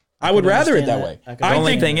way. I would rather it that way. The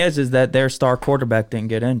only thing is that their star quarterback didn't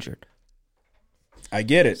get injured. I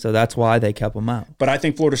get it. So that's why they kept him out. But I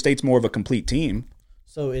think Florida State's more of a complete team.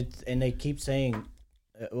 So and they keep saying,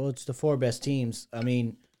 well, it's the four best teams. I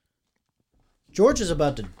mean, Georgia's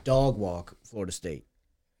about to dog walk Florida State.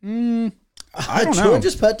 I don't know.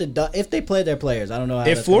 Georgia's about to if they play their players. I don't know how.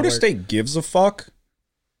 If Florida State gives a fuck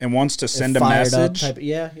and wants to send a message,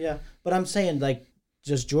 yeah. But I'm saying, like,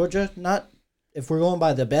 just Georgia not. If we're going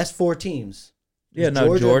by the best four teams,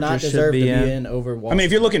 Georgia not deserve to be in over Washington. I mean,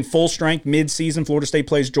 if you're looking full strength mid-season, Florida State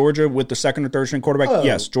plays Georgia with the second or third string quarterback.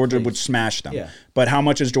 Yes, Georgia would smash them. Yeah. But how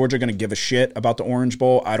much is Georgia going to give a shit about the Orange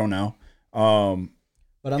Bowl? I don't know.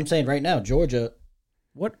 But I'm saying right now, Georgia.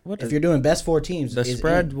 What if you're doing best four teams? The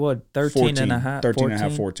spread, 13 and a half,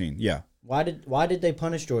 14. Yeah. Why did they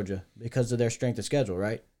punish Georgia? Because of their strength of schedule,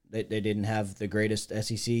 right? They didn't have the greatest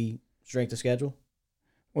SEC strength of schedule.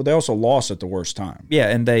 Well, they also lost at the worst time. Yeah,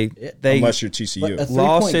 and they unless you're TCU,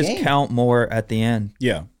 losses count more at the end.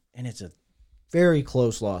 Yeah, and it's a very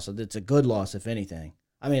close loss. It's a good loss, if anything.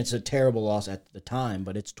 I mean, it's a terrible loss at the time,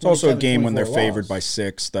 but it's also a game when they're loss. favored by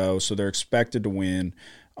 6, though, so they're expected to win.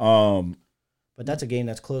 But that's a game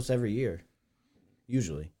that's close every year.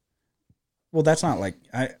 usually. Well, that's not like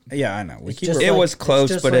I know. It's just It like- was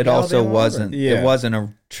close, it's just but like it also Alabama, wasn't. Auburn. Yeah. It wasn't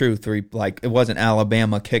a true three. Like it wasn't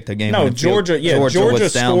Alabama kicked a game. No, on the field. Georgia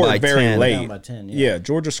was down by scored very 10. late. Down by 10, Yeah,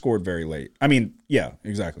 Georgia scored very late. I mean, yeah,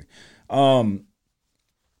 exactly. I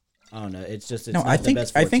don't know. It's just it's No, not I the think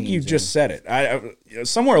best four you teams just said it. I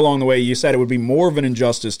somewhere along the way you said it would be more of an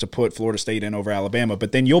injustice to put Florida State in over Alabama,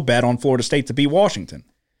 but then you'll bet on Florida State to beat Washington.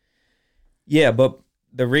 Yeah, but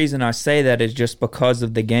the reason I say that is just because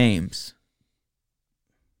of the games.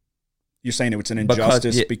 You're saying it's an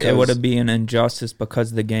injustice because it would be an injustice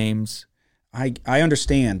because of the games. I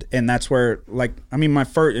understand, and that's where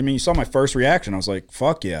you saw my first reaction. I was like,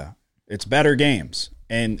 "Fuck yeah, it's better games,"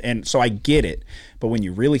 and so I get it. But when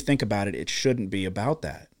you really think about it, it shouldn't be about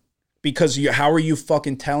that because how are you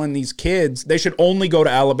fucking telling these kids they should only go to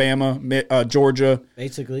Alabama, Georgia?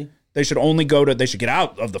 basically. They should only they should get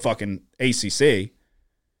out of the fucking ACC,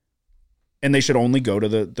 and they should only go to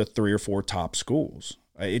the 3 or 4 top schools.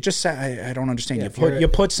 It just I don't understand. Yeah, you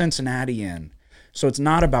put Cincinnati in. So it's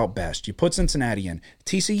not about best. You put Cincinnati in.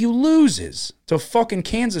 TCU loses to fucking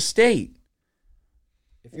Kansas State.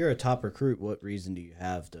 If you're a top recruit, what reason do you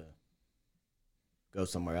have to go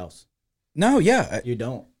somewhere else? No, yeah. You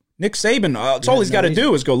don't. Nick Saban, that's all he's got to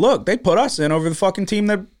do is go, look, they put us in over the fucking team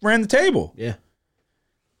that ran the table. Yeah.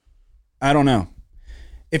 I don't know.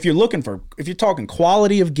 If you're talking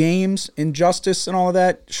quality of games, injustice and all of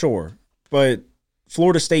that, sure. But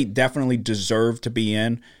Florida State definitely deserved to be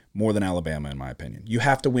in more than Alabama, in my opinion. You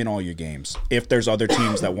have to win all your games if there's other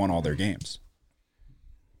teams that won all their games.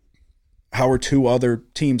 How are 2 other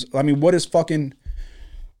teams? I mean, what is fucking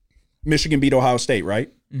Michigan beat Ohio State,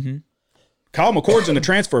 right? Mm-hmm. Kyle McCord's in the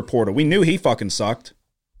transfer portal. We knew he fucking sucked.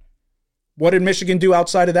 What did Michigan do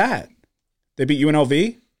outside of that? They beat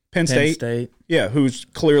UNLV? Penn State? Yeah, who's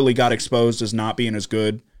clearly got exposed as not being as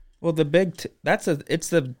good. Well, it's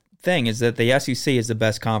the thing is that the SEC is the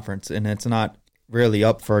best conference, and it's not really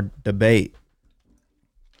up for debate.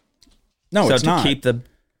 No, it's not. So to keep the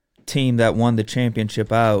team that won the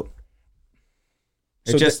championship out,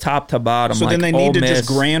 it's just top to bottom. So like then they Ole need to Miss, just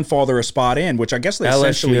grandfather a spot in, which I guess they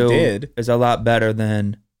essentially LSU did. is a lot better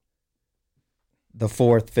than the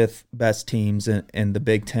 4th, 5th best teams in the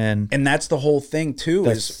Big Ten. And that's the whole thing, too.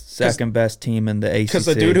 The is second best team in the ACC. Because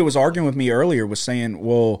the dude who was arguing with me earlier was saying,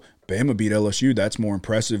 well, Bama beat LSU. That's more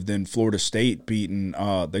impressive than Florida State beating,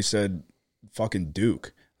 they said, fucking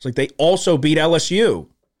Duke. It's like they also beat LSU.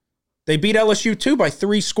 They beat LSU, too, by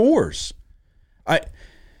 3 scores.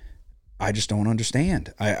 I just don't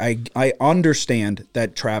understand. I understand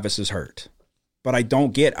that Travis is hurt. But I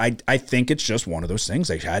don't get. I think it's just one of those things.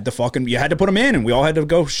 You had to put him in, and we all had to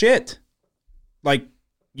go shit. Like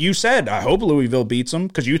you said, I hope Louisville beats them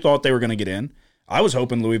because you thought they were going to get in. I was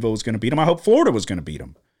hoping Louisville was going to beat them. I hope Florida was going to beat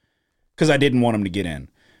them because I didn't want them to get in.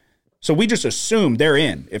 So we just assumed they're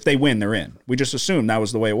in. If they win, they're in. We just assumed that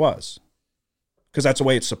was the way it was because that's the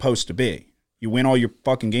way it's supposed to be. You win all your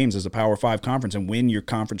fucking games as a Power 5 conference and win your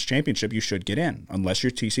conference championship, you should get in. Unless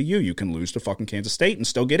you're TCU, you can lose to fucking Kansas State and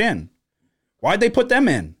still get in. Why'd they put them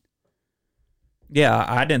in? Yeah,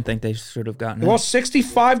 I didn't think they should have gotten They in. lost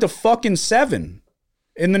 65 to fucking 7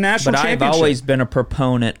 in the national But championship. I've always been a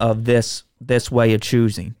proponent of this way of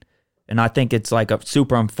choosing. And I think it's like a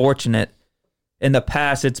super unfortunate. In the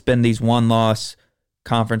past, it's been these one-loss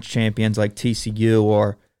conference champions like TCU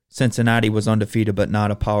or Cincinnati was undefeated but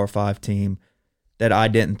not a Power 5 team that I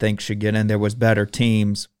didn't think should get in. There was better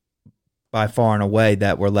teams by far and away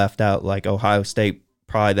that were left out, like Ohio State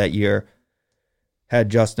probably that year had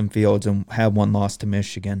Justin Fields and had one loss to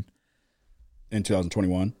Michigan. In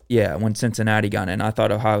 2021? Yeah, when Cincinnati got in. I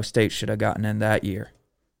thought Ohio State should have gotten in that year.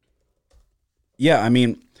 Yeah, I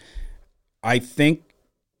mean, I think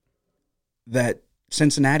that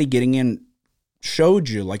Cincinnati getting in showed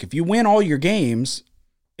you, like, if you win all your games,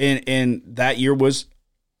 and that year was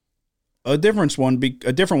a different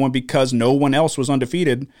one because no one else was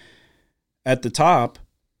undefeated at the top.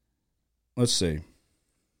 Let's see.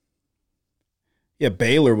 Yeah,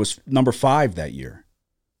 Baylor was number 5 that year.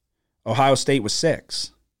 Ohio State was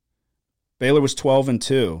 6. Baylor was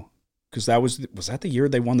 12-2 because was that the year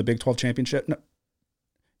they won the Big 12 championship? No.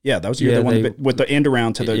 Yeah, that was the year they won with the end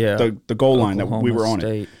around to the goal line that we were on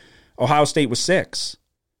it. Ohio State was 6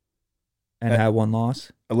 and had one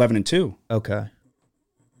loss. 11-2. Okay.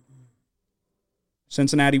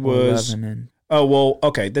 Cincinnati was 11 Oh well,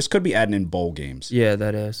 okay. This could be adding in bowl games. Yeah,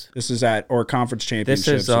 that is. This is or conference championships.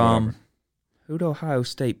 This is or whatever. Who did Ohio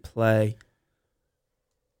State play?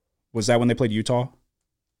 Was that when they played Utah?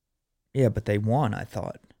 Yeah, but they won, I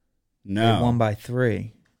thought. No. They won by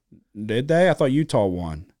 3. Did they? I thought Utah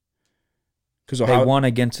won. Because They won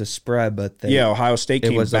against a spread, but Ohio State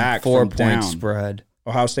came back from down. It was a 4-point spread.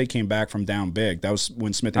 Ohio State came back from down big. That was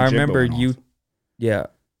when Smith and I Jigba remember went off. Yeah.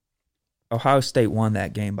 Ohio State won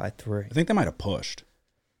that game by 3. I think they might have pushed.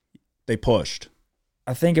 They pushed.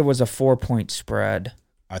 I think it was a 4-point spread.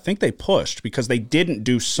 I think they pushed because they didn't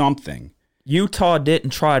do something. Utah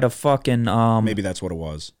didn't try to fucking... Maybe that's what it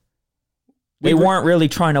was. They weren't really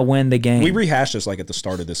trying to win the game. We rehashed this like at the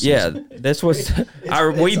start of this season. Yeah, this was...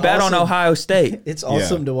 we bet on Ohio State. It's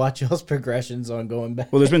awesome to watch y'all's progressions on going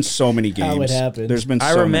back. Well, there's been so many games. How it happened. There's been so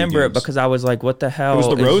I remember many it games. because I was like, what the hell was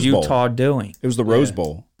the is Rose Bowl. Utah doing? It was the Rose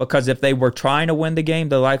Bowl. Because if they were trying to win the game,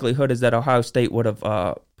 the likelihood is that Ohio State would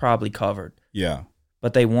have probably covered. Yeah.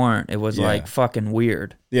 But they weren't. It was like fucking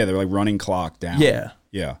weird. Yeah, they're like running clock down. Yeah.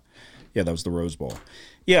 Yeah. Yeah, that was the Rose Bowl.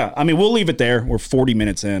 Yeah, I mean, we'll leave it there. We're 40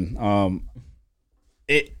 minutes in.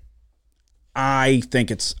 I think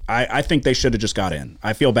they should have just got in.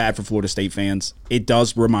 I feel bad for Florida State fans. It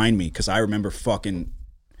does remind me because I remember fucking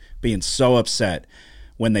being so upset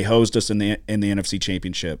when they hosed us in the NFC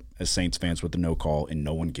Championship as Saints fans with the no call and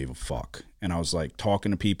no one gave a fuck. And I was like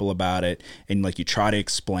talking to people about it and like you try to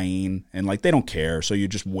explain and like they don't care, so you're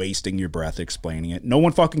just wasting your breath explaining it. No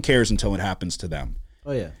one fucking cares until it happens to them.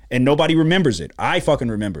 Oh yeah. And nobody remembers it. I fucking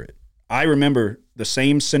remember it. I remember the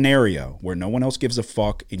same scenario where no one else gives a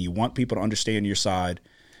fuck and you want people to understand your side.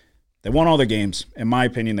 They won all their games. In my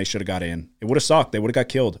opinion, they should have got in. It would have sucked. They would have got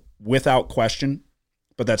killed without question.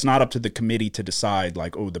 But that's not up to the committee to decide,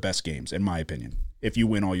 like, oh, the best games, in my opinion. If you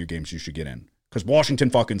win all your games, you should get in. Because Washington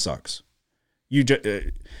fucking sucks.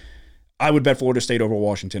 I would bet Florida State over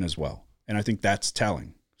Washington as well. And I think that's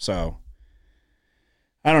telling. So,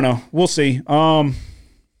 I don't know. We'll see. And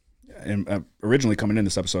originally coming in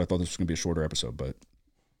this episode, I thought this was going to be a shorter episode, but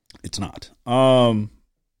it's not. Jaden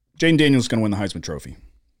Daniels is going to win the Heisman Trophy.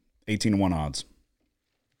 18-1 odds.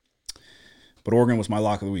 But Oregon was my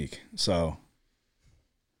lock of the week. So,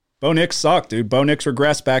 Bo Nix sucked, dude. Bo Nix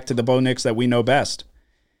regressed back to the Bo Nix that we know best.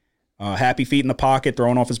 Happy feet in the pocket,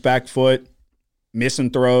 throwing off his back foot,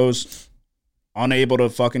 missing throws, unable to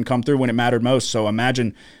fucking come through when it mattered most. So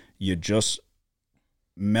imagine you just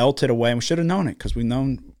melted away. And we should have known it because we've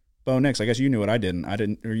known Bo Nix. I guess you knew it. I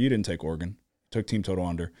didn't, or you didn't take Oregon. Took team total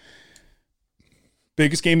under.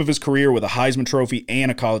 Biggest game of his career with a Heisman Trophy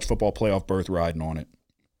and a college football playoff berth riding on it.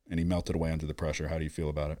 And he melted away under the pressure. How do you feel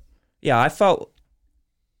about it? Yeah, I felt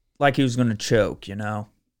like he was going to choke, you know.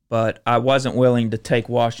 But I wasn't willing to take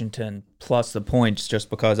Washington plus the points just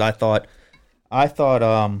because I thought I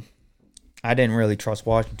didn't really trust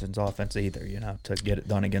Washington's offense either, you know, to get it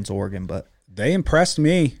done against Oregon. But they impressed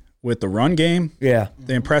me with the run game. Yeah.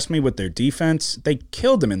 They impressed me with their defense. They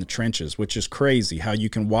killed them in the trenches, which is crazy how you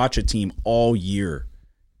can watch a team all year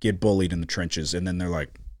get bullied in the trenches, and then they're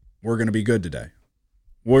like, we're going to be good today.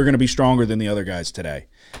 We're going to be stronger than the other guys today.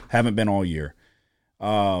 Haven't been all year.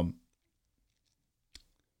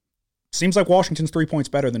 Seems like Washington's 3 points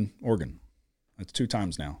better than Oregon. That's 2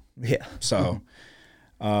 times now. Yeah. So,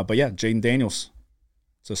 but yeah, Jaden Daniels.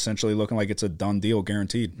 It's essentially looking like it's a done deal,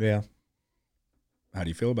 guaranteed. Yeah. How do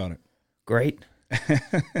you feel about it? Great.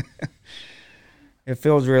 It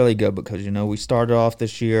feels really good because, you know, we started off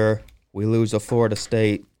this year. We lose to Florida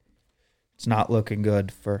State. It's not looking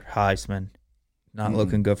good for Heisman. Not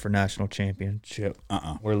looking good for national championship.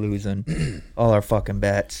 We're losing all our fucking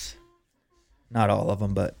bets. Not all of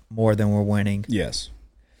them, but more than we're winning. Yes.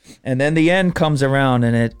 And then the end comes around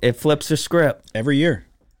and it flips the script. Every year.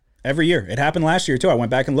 Every year. It happened last year, too. I went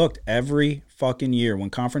back and looked. Every fucking year when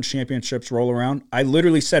conference championships roll around, I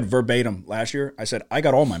literally said verbatim last year, I said, I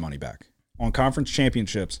got all my money back on conference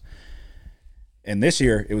championships. And this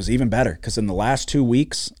year, it was even better because in the last 2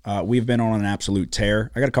 weeks, we've been on an absolute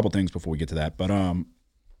tear. I got a couple things before we get to that. But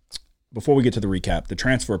before we get to the recap, the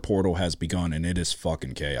transfer portal has begun, and it is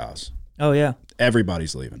fucking chaos. Oh, yeah.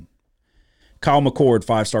 Everybody's leaving. Kyle McCord,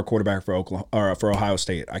 5-star quarterback for Ohio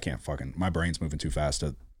State. I can't fucking – my brain's moving too fast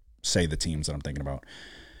to say the teams that I'm thinking about.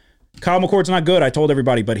 Kyle McCord's not good. I told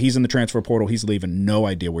everybody, but he's in the transfer portal. He's leaving. No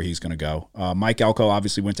idea where he's going to go. Mike Elko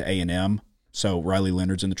obviously went to A&M, so Riley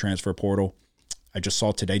Leonard's in the transfer portal. I just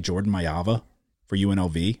saw today Jordan Mayava for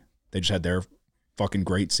UNLV. They just had their fucking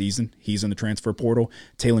great season. He's in the transfer portal.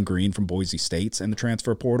 Taylor Green from Boise State's in the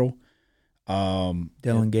transfer portal.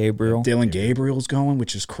 Dylan Gabriel. Dylan Gabriel's going,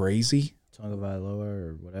 which is crazy. Tonga Vailoa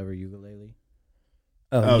or whatever, ukulele.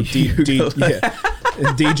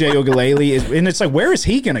 DJ Ukulele. And it's like, where is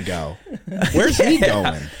he going to go? Where's he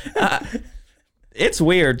going? It's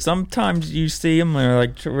weird. Sometimes you see him, they're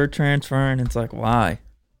like, we're transferring. It's like, why?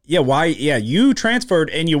 Yeah, why? Yeah, you transferred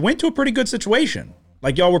and you went to a pretty good situation.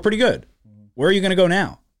 Like, y'all were pretty good. Where are you going to go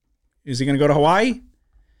now? Is he going to go to Hawaii?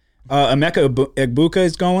 Emeka Egbuka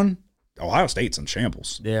is going. Ohio State's in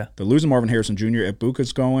shambles. Yeah. They're losing Marvin Harrison Jr.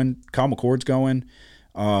 Egbuka's going. Kyle McCord's going.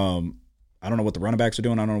 I don't know what the running backs are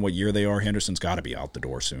doing. I don't know what year they are. Henderson's got to be out the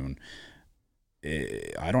door soon.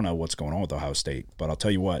 I don't know what's going on with Ohio State, but I'll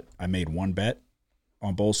tell you what. I made one bet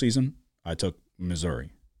on bowl season. I took Missouri.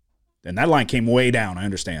 And that line came way down, I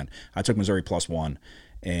understand. I took Missouri +1,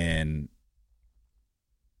 and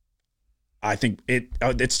I think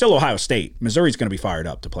it's still Ohio State. Missouri's going to be fired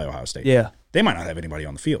up to play Ohio State. Yeah. They might not have anybody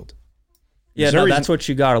on the field. Yeah, no, that's what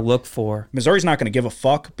you got to look for. Missouri's not going to give a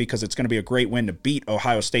fuck because it's going to be a great win to beat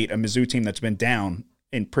Ohio State, a Mizzou team that's been down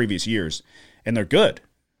in previous years, and they're good.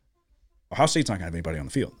 Ohio State's not going to have anybody on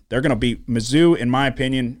the field. They're going to beat Mizzou, in my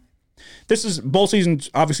opinion. This is bowl season,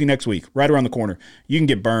 obviously next week, right around the corner. You can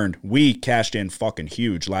get burned. We cashed in fucking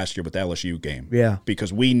huge last year with the LSU game. Yeah.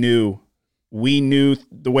 Because we knew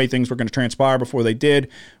the way things were going to transpire before they did.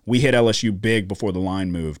 We hit LSU big before the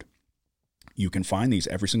line moved. You can find these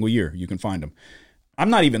every single year. You can find them. I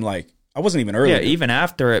wasn't even early. Yeah, even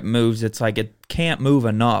after it moves, it's like it can't move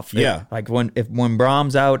enough. Yeah. Like when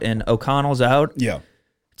Brom's out and O'Connell's out, Yeah.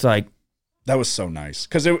 it's like that was so nice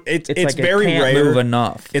because it's like very it can't rare. Move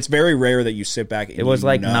enough. It's very rare that you sit back. And it was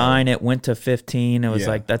like 9. It went to 15. It was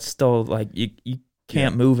like that's still like you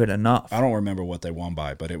can't move it enough. I don't remember what they won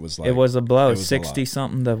by, but it was like it was a blow. It was 60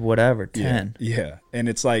 something to whatever 10. Yeah, and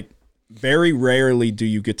it's like very rarely do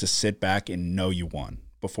you get to sit back and know you won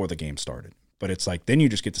before the game started. But it's like then you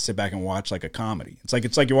just get to sit back and watch like a comedy. It's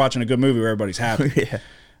like you're watching a good movie where everybody's happy. Yeah.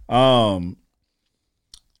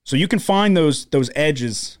 So you can find those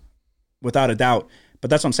edges without a doubt. But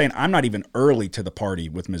that's what I'm saying. I'm not even early to the party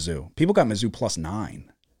with Mizzou. People got Mizzou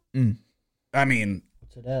 +9. I mean,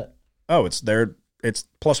 What's it at? oh, it's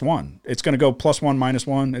 +1. It's going to go +1,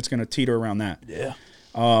 -1. It's going to teeter around that. Yeah.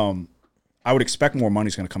 I would expect more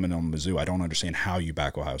money's going to come in on Mizzou. I don't understand how you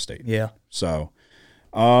back Ohio State. Yeah. So,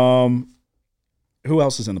 who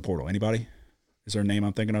else is in the portal? Anybody? Is there a name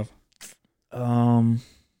I'm thinking of?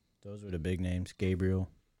 Those were the big names. Gabriel.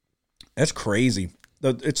 That's crazy.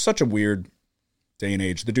 It's such a weird day and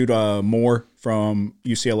age. The dude Moore from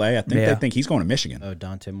UCLA, they think he's going to Michigan. Oh,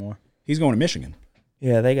 Dante Moore. He's going to Michigan.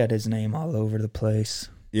 Yeah, they got his name all over the place.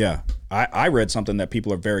 Yeah. I read something that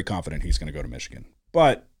people are very confident he's going to go to Michigan.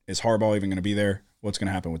 But is Harbaugh even going to be there? What's going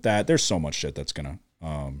to happen with that? There's so much shit that's going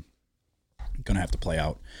to have to play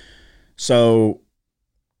out. So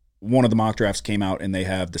one of the mock drafts came out, and they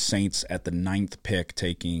have the Saints at the 9th pick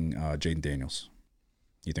taking Jaden Daniels.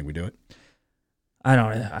 You think we do it? I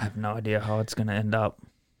have no idea how it's going to end up.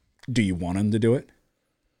 Do you want him to do it?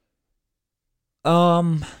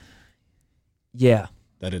 Yeah.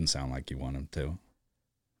 That didn't sound like you want him to.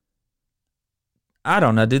 I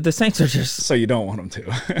don't know, dude. The Saints are just... So you don't want him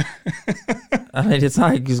to. I mean, it's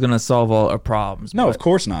not like he's going to solve all our problems. No, of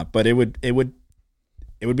course not. But it would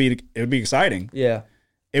be exciting. Yeah.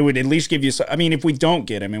 It would at least give you... I mean, if we don't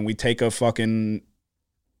get him and we take a fucking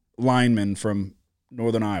lineman from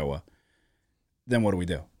Northern Iowa, then what do we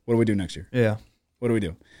do? What do we do next year? Yeah. What do we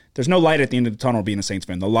do? There's no light at the end of the tunnel being a Saints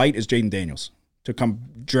fan. The light is Jaden Daniels to come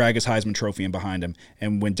drag his Heisman Trophy in behind him.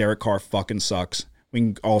 And when Derek Carr fucking sucks, we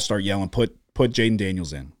can all start yelling, put Jaden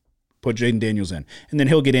Daniels in. Put Jaden Daniels in. And then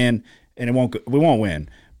he'll get in, and we won't win.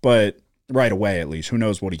 But right away, at least. Who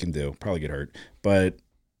knows what he can do. Probably get hurt. But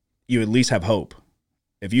you at least have hope.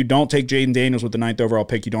 If you don't take Jaden Daniels with the 9th overall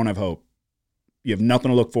pick, you don't have hope. You have nothing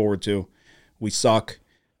to look forward to. We suck.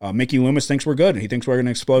 Mickey Loomis thinks we're good. He thinks we're an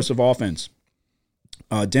explosive offense.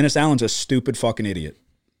 Dennis Allen's a stupid fucking idiot.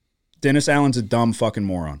 Dennis Allen's a dumb fucking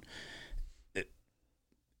moron.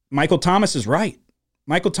 Michael Thomas is right.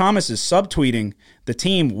 Michael Thomas is subtweeting the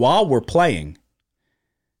team while we're playing,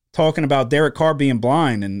 talking about Derek Carr being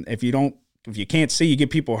blind, and if you can't see, you get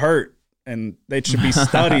people hurt, and they should be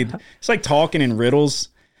studied. It's like talking in riddles.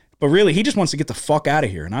 But really, he just wants to get the fuck out of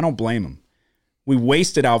here, and I don't blame him. We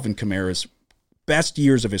wasted Alvin Kamara's best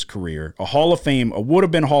years of his career, a would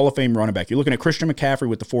have been Hall of Fame running back. You're looking at Christian McCaffrey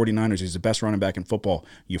with the 49ers. He's the best running back in football.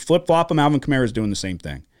 You flip-flop him, Alvin Kamara is doing the same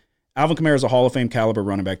thing. Alvin Kamara is a Hall of Fame caliber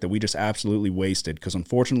running back that we just absolutely wasted because,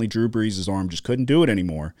 unfortunately, Drew Brees' arm just couldn't do it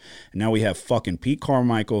anymore. And now we have fucking Pete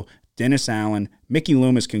Carmichael, Dennis Allen, Mickey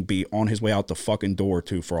Loomis can be on his way out the fucking door,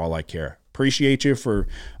 too, for all I care. Appreciate you for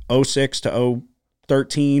 06 to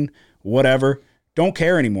 013, whatever. Don't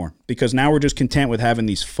care anymore because now we're just content with having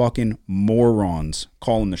these fucking morons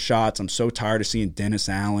calling the shots. I'm so tired of seeing Dennis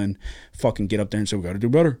Allen fucking get up there and say, we got to do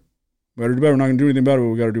better. We got to do better. We're not going to do anything better, but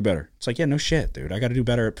we got to do better. It's like, yeah, no shit, dude. I got to do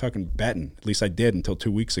better at fucking betting. At least I did until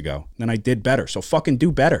 2 weeks ago. Then I did better. So fucking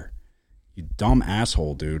do better. You dumb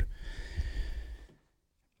asshole, dude.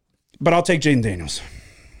 But I'll take Jaden Daniels.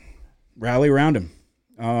 Rally around him.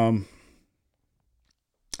 I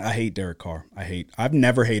hate Derek Carr. I've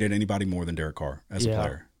never hated anybody more than Derek Carr as a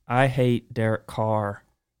player. I hate Derek Carr,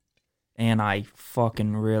 and I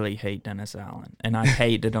fucking really hate Dennis Allen. And I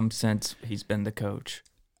hated him since he's been the coach.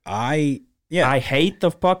 I hate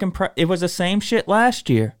the fucking it was the same shit last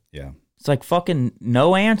year. Yeah. It's like fucking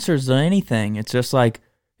no answers to anything. It's just like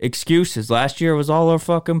excuses. Last year was all our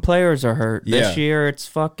fucking players are hurt. This year it's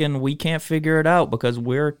fucking we can't figure it out because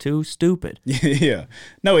we're too stupid. Yeah.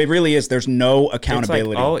 No, it really is. There's no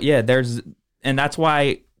accountability. And that's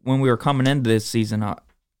why when we were coming into this season,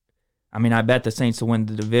 I mean, I bet the Saints will win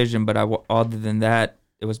the division, but other than that,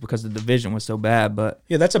 it was because the division was so bad. But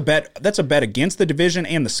yeah, that's a bet. That's a bet against the division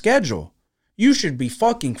and the schedule. You should be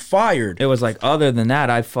fucking fired. It was like, other than that,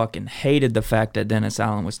 I fucking hated the fact that Dennis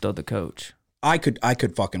Allen was still the coach. I could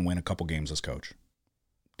fucking win a couple games as coach.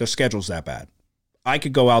 The schedule's that bad. I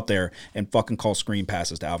could go out there and fucking call screen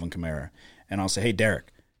passes to Alvin Kamara, and I'll say, hey,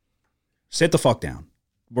 Derek, sit the fuck down.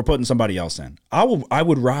 We're putting somebody else in. I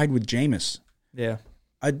would ride with Jameis. Yeah.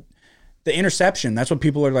 The interception, that's what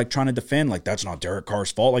people are like trying to defend. Like, that's not Derek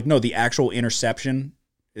Carr's fault. Like, no, the actual interception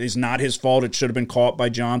is not his fault. It should have been caught by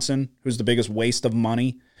Johnson, who's the biggest waste of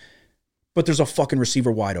money. But there's a fucking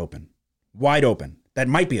receiver wide open. Wide open. That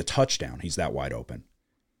might be a touchdown. He's that wide open.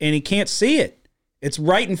 And he can't see it. It's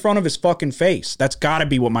right in front of his fucking face. That's got to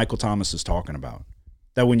be what Michael Thomas is talking about.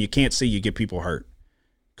 That when you can't see, you get people hurt.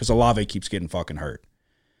 Because Olave keeps getting fucking hurt.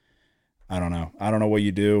 I don't know. I don't know what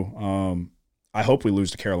you do. I hope we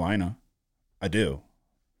lose to Carolina. I do.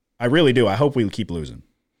 I really do. I hope we keep losing.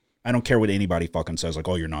 I don't care what anybody fucking says, like,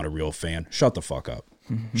 oh, you're not a real fan. Shut the fuck up.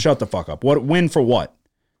 Shut the fuck up. Win for what?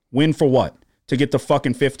 Win for what? To get the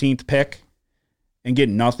fucking 15th pick and get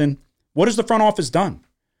nothing? What has the front office done?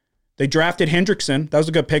 They drafted Hendrickson. That was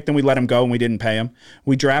a good pick. Then we let him go and we didn't pay him.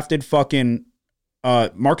 We drafted fucking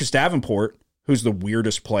Marcus Davenport, who's the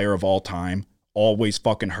weirdest player of all time. Always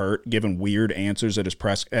fucking hurt, giving weird answers at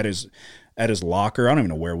his locker. I don't even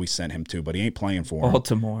know where we sent him to, but he ain't playing for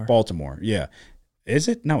him. Baltimore, yeah. Is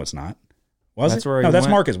it? No, it's not. That's it? No, that's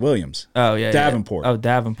Marcus Williams. Oh, yeah. Davenport. Yeah. Oh,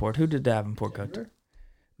 Davenport. Who did Davenport go to?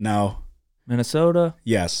 No. Minnesota?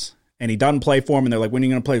 Yes. And he doesn't play for him, and they're like, when are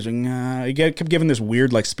you going to play? He's like, nah. He kept giving this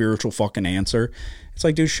weird, like, spiritual fucking answer. It's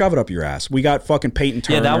like, dude, shove it up your ass. We got fucking Peyton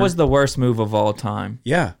Turner. Yeah, that was the worst move of all time.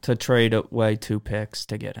 Yeah. To trade away 2 picks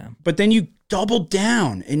to get him. But then you double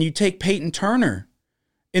down, and you take Peyton Turner.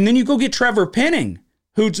 And then you go get Trevor Penning,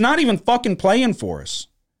 who's not even fucking playing for us.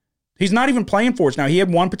 He's not even playing for us. Now, he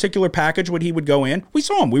had one particular package when he would go in. We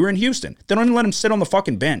saw him. We were in Houston. They don't even let him sit on the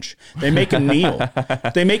fucking bench. They make him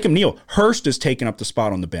kneel. Hurst is taking up the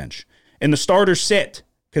spot on the bench. And the starters sit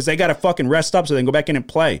because they got to fucking rest up so they can go back in and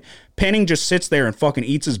play. Penning just sits there and fucking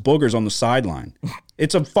eats his boogers on the sideline.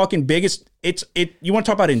 It's a fucking biggest... You want to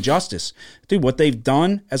talk about injustice. Dude, what they've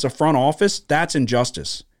done as a front office, that's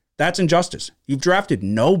injustice. That's injustice. You've drafted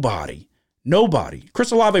nobody. Nobody.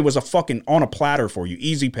 Chris Olave was a fucking on a platter for you.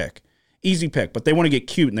 Easy pick. Easy pick. But they want to get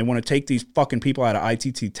cute and they want to take these fucking people out of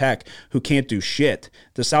ITT Tech who can't do shit.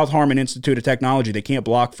 The South Harmon Institute of Technology, they can't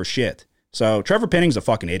block for shit. So Trevor Penning's a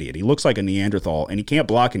fucking idiot. He looks like a Neanderthal and he can't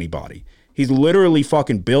block anybody. He's literally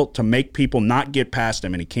fucking built to make people not get past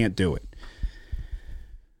him and he can't do it.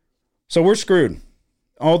 So we're screwed.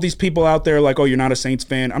 All these people out there like, oh, you're not a Saints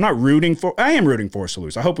fan. I am rooting for us to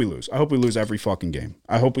lose. I hope we lose. I hope we lose every fucking game.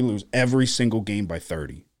 I hope we lose every single game by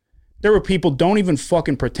 30. There were people, don't even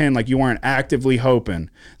fucking pretend like you weren't actively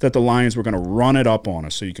hoping that the Lions were going to run it up on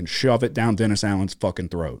us so you can shove it down Dennis Allen's fucking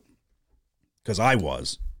throat. Because I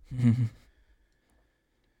was.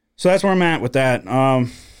 So that's where I'm at with that.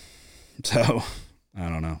 So, I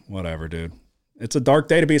don't know. Whatever, dude. It's a dark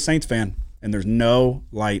day to be a Saints fan, and there's no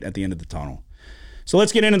light at the end of the tunnel. So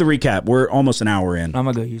let's get into the recap. We're almost an hour in. I'm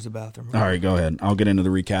going to go use the bathroom. All right, go ahead. I'll get into the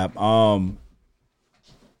recap.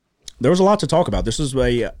 There was a lot to talk about. This is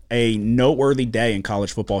a noteworthy day in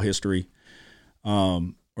college football history,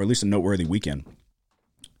 or at least a noteworthy weekend.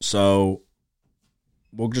 So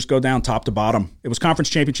we'll just go down top to bottom. It was conference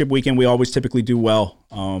championship weekend. We always typically do well.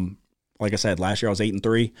 Like I said, last year I was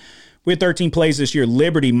 8-3. We had 13 plays this year.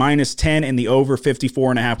 Liberty -10 and the over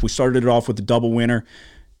 54.5. We started it off with the double winner.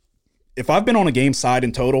 If I've been on a game side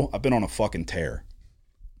and total, I've been on a fucking tear.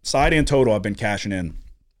 Side and total, I've been cashing in.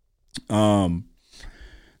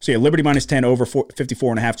 So yeah, Liberty -10, over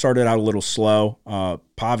 54.5. Started out a little slow.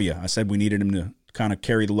 Pavia, I said we needed him to kind of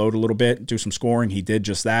carry the load a little bit, do some scoring. He did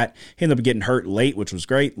just that. He ended up getting hurt late, which was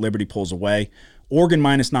great. Liberty pulls away. Oregon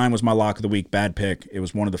 -9 was my lock of the week. Bad pick. It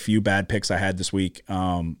was one of the few bad picks I had this week.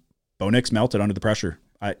 Bo Nix melted under the pressure.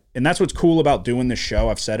 And that's what's cool about doing this show.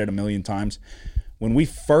 I've said it a million times. When we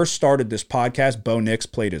first started this podcast, Bo Nix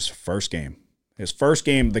played his first game. His first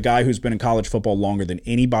game, the guy who's been in college football longer than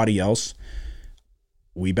anybody else,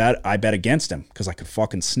 I bet against him because I could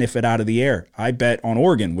fucking sniff it out of the air. I bet on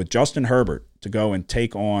Oregon with Justin Herbert to go and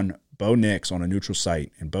take on Bo Nix on a neutral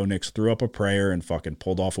site, and Bo Nix threw up a prayer and fucking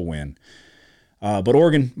pulled off a win. But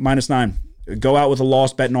Oregon, -9. Go out with a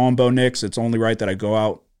loss betting on Bo Nix. It's only right that I go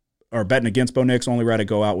out, or betting against Bo Nix, only right I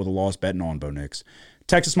go out with a loss betting on Bo Nix.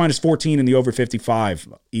 Texas -14 in the over 55.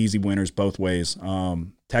 Easy winners both ways.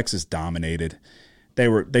 Texas dominated.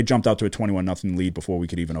 They jumped out to a 21-0 lead before we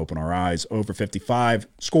could even open our eyes. Over 55.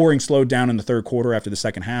 Scoring slowed down in the third quarter after the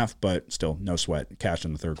second half, but still no sweat. Cash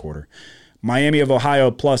in the third quarter. Miami of Ohio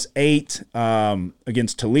 +8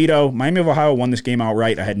 against Toledo. Miami of Ohio won this game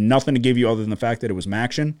outright. I had nothing to give you other than the fact that it was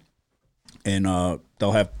Maction, and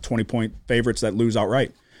they'll have 20-point favorites that lose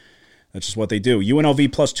outright. That's just what they do. UNLV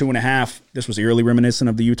 +2.5. This was eerily reminiscent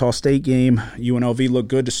of the Utah State game. UNLV looked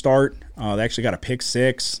good to start. They actually got a pick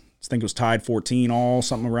 6. I think it was tied 14 all,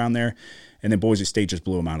 something around there. And then Boise State just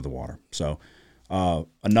blew them out of the water. So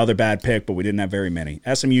another bad pick, but we didn't have very many.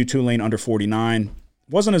 SMU Tulane under 49.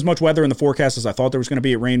 Wasn't as much weather in the forecast as I thought there was going to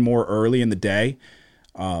be. It rained more early in the day.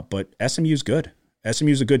 But SMU's good.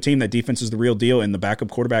 SMU's a good team. That defense is the real deal, and the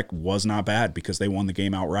backup quarterback was not bad because they won the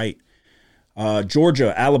game outright.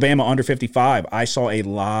 Georgia, Alabama under 55. I saw a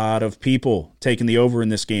lot of people taking the over in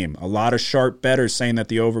this game. A lot of sharp bettors saying that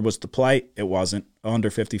the over was the play. It wasn't.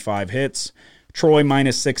 Under 55 hits. Troy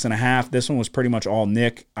 -6.5. This one was pretty much all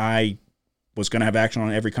Nick. I was going to have action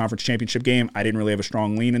on every conference championship game. I didn't really have a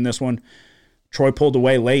strong lean in this one. Troy pulled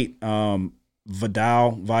away late.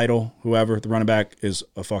 Vital, whoever, the running back, is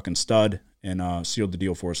a fucking stud and sealed the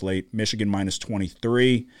deal for us late. Michigan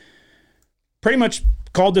 -23. Pretty much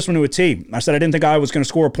called this one to a T. I said I didn't think I was going to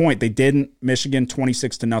score a point. They didn't. Michigan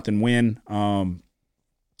 26-0 win.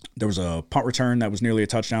 There was a punt return that was nearly a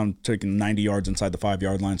touchdown, taking 90 yards inside the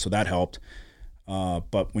 5-yard line, so that helped.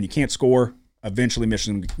 But when you can't score, eventually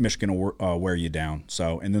Michigan will wear you down.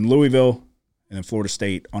 So, and then Louisville and then Florida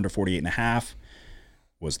State under 48.5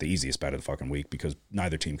 was the easiest bet of the fucking week because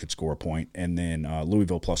neither team could score a point. And then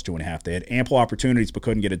Louisville +2.5. They had ample opportunities but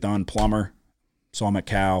couldn't get it done. Plummer, saw him at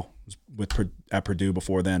Cal, was at Purdue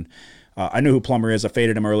before then. I knew who Plummer is. I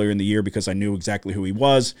faded him earlier in the year because I knew exactly who he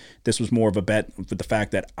was. This was more of a bet with the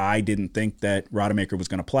fact that I didn't think that Rodemaker was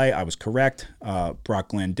going to play. I was correct. Brock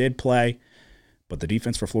Glenn did play, but the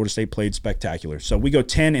defense for Florida State played spectacular. So we go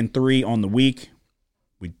 10-3 on the week.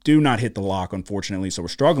 We do not hit the lock, unfortunately, so we're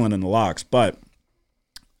struggling in the locks. But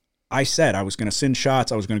I said I was going to send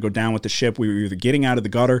shots. I was going to go down with the ship. We were either getting out of the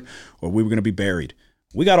gutter or we were going to be buried.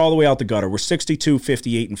 We got all the way out the gutter. We're 62,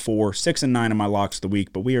 58, and 4, 6-9 in my locks of the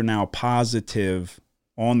week, but we are now positive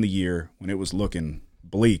on the year when it was looking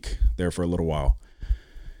bleak there for a little while.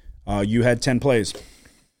 You had 10 plays.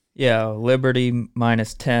 Yeah, Liberty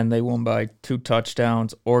 -10. They won by 2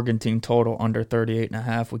 touchdowns. Oregon team total under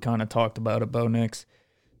 38.5. We kind of talked about it. Bo Nix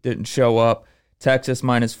didn't show up. Texas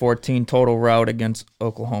 -14 total rout against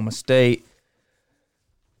Oklahoma State.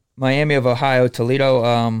 Miami of Ohio,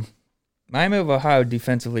 Toledo. Miami of Ohio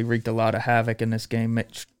defensively wreaked a lot of havoc in this game,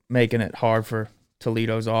 making it hard for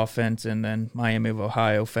Toledo's offense. And then Miami of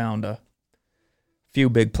Ohio found a few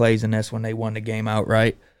big plays in this when they won the game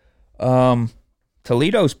outright.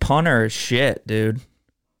 Toledo's punter is shit, dude.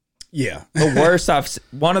 Yeah.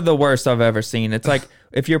 One of the worst I've ever seen. It's like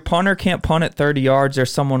if your punter can't punt at 30 yards, there's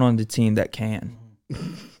someone on the team that can.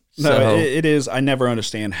 No, it is. I never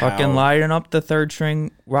understand how. Fucking lighten up the third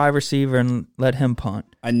string wide receiver and let him punt.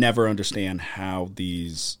 I never understand how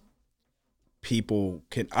these people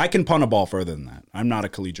can. I can punt a ball further than that. I'm not a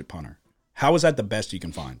collegiate punter. How is that the best you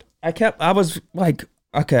can find? I was like,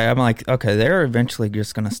 okay, they're eventually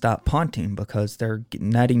just going to stop punting because they're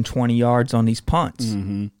netting 20 yards on these punts.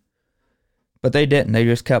 Mm-hmm. But they didn't. They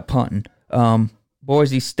just kept punting.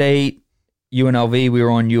 Boise State, UNLV, we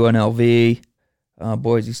were on UNLV.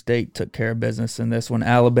 Boise State took care of business in this one.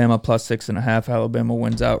 Alabama +6.5. Alabama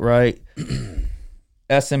wins outright.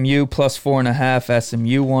 SMU +4.5.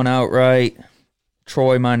 SMU won outright.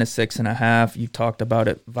 Troy -6.5. You talked about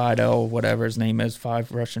it. Vidal, whatever his name is,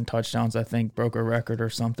 5 rushing touchdowns, I think, broke a record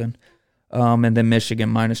or something. And then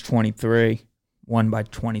Michigan -23, won by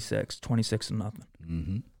 26 0.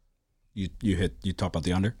 Mm-hmm. You talk about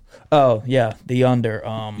the under? Oh yeah, the under.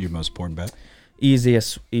 Your most important bet?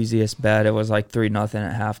 Easiest bet. It was like 3-0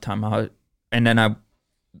 at halftime. And then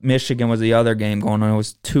Michigan was the other game going on. It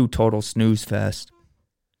was 2 total snooze fest.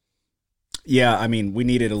 Yeah, I mean, we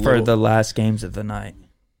needed a for little the last games of the night.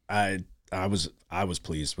 I was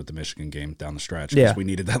pleased with the Michigan game down the stretch because we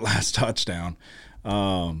needed that last touchdown.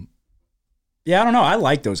 Yeah, I don't know. I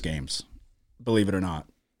like those games, believe it or not.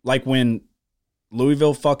 Like when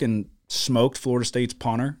Louisville fucking smoked Florida State's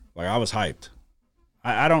punter, like I was hyped.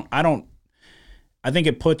 I think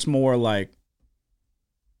it puts more like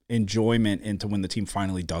enjoyment into when the team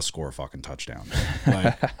finally does score a fucking touchdown.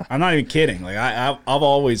 Like, I'm not even kidding. Like I've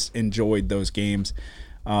always enjoyed those games,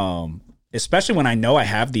 especially when I know I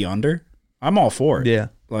have the under. I'm all for it. Yeah.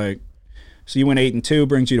 Like, so you win 8-2,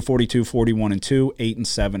 brings you to 42, 41-2,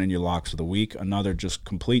 8-7 in your locks for the week. Another just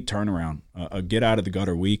complete turnaround. A get out of the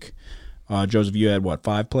gutter week. Joseph, you had what,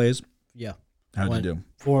 5 plays? Yeah. How'd you do?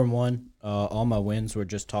 4-1. All my wins were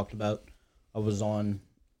just talked about. I was on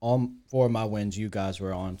all 4 of my wins. You guys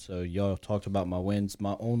were on, so y'all talked about my wins.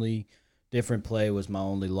 My only different play was my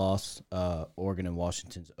only loss. Oregon and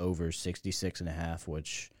Washington's over 66.5,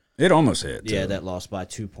 which it almost hit. Yeah, too. that lost by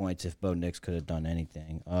 2 points. If Bo Nix could have done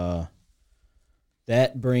anything,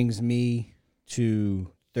 that brings me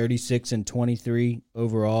to 36-23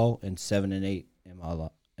 overall and 7-8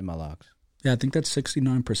 in my locks. Yeah, I think that's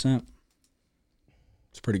 69%.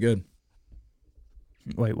 It's pretty good.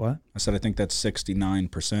 Wait, what? I said I think that's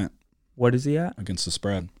 69% What is he at? against the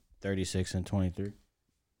spread. 36-23.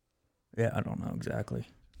 Yeah, I don't know exactly.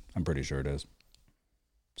 I'm pretty sure it is.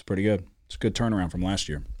 It's pretty good. It's a good turnaround from last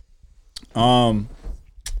year.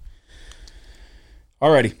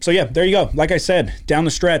 Alrighty. So yeah, there you go. Like I said, down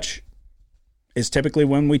the stretch is typically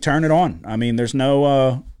when we turn it on. I mean, there's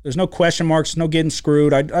no question marks, no getting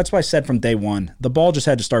screwed. That's why I said from day one, the ball just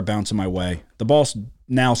had to start bouncing my way. The ball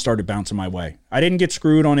now started bouncing my way. I didn't get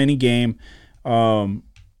screwed on any game.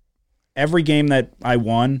 Every game that I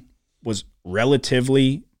won was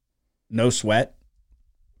relatively no sweat.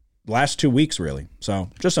 Last 2 weeks, really. So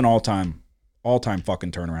just an all-time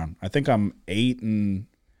fucking turnaround. I think I'm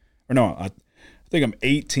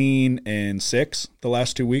 18-6 the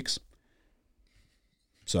last 2 weeks.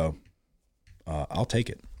 So I'll take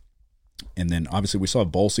it. And then obviously we still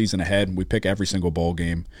have bowl season ahead. We pick every single bowl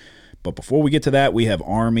game. But before we get to that, we have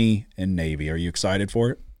Army and Navy. Are you excited for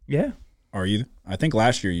it? Yeah. Are you? I think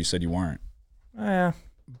last year you said you weren't. Yeah.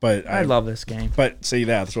 But I love this game. But see,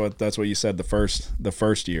 that's what you said the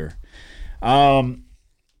first year. Alrighty,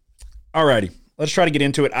 let's try to get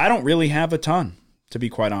into it. I don't really have a ton, to be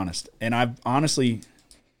quite honest, and I've honestly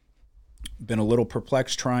been a little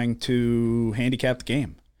perplexed trying to handicap the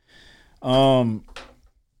game.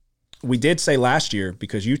 We did say last year,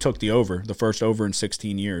 because you took the over, the first over in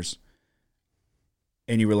 16 years,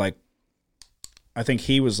 and you were like, I think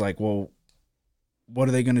he was like, well, what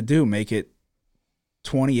are they going to do? Make it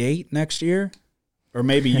 28 next year? Or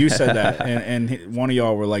maybe you said that, and one of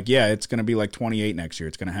y'all were like, yeah, it's going to be like 28 next year.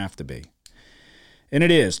 It's going to have to be. And it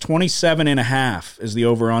is. 27.5 is the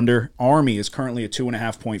over-under. Army is currently a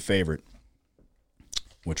 2.5-point favorite.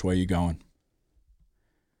 Which way are you going?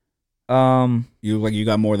 You look like you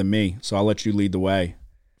got more than me, so I'll let you lead the way.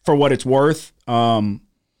 For what it's worth,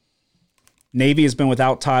 Navy has been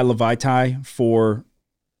without Ty Levitai for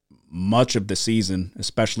much of the season,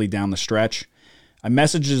 especially down the stretch. I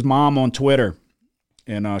messaged his mom on Twitter,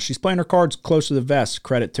 and she's playing her cards close to the vest.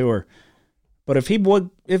 Credit to her. But if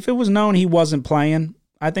it was known he wasn't playing,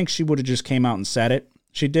 I think she would have just came out and said it.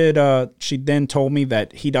 She did. She then told me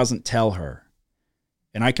that he doesn't tell her,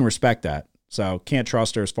 and I can respect that. So can't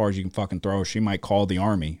trust her as far as you can fucking throw her. She might call the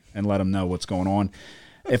Army and let them know what's going on.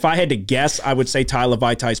 If I had to guess, I would say Ty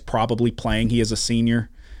Levitai is probably playing. He is a senior.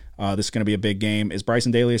 This is going to be a big game. Is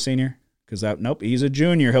Bryson Daly a senior? Nope, he's a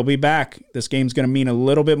junior. He'll be back. This game's going to mean a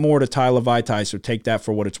little bit more to Ty Levitai, so take that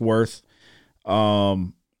for what it's worth.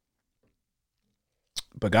 But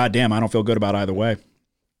goddamn, I don't feel good about either way.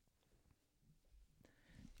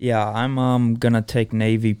 Yeah, I'm gonna take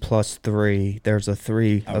Navy +3. There's a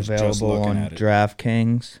 3 available on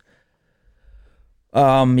DraftKings.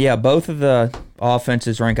 Yeah, both of the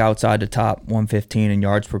offenses rank outside the top 115 in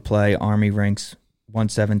yards per play. Army ranks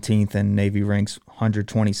 117th and Navy ranks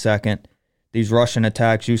 122nd. These Russian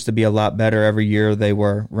attacks used to be a lot better every year. They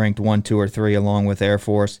were ranked 1, 2, or 3 along with Air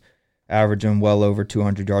Force, averaging well over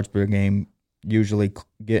 200 yards per game, usually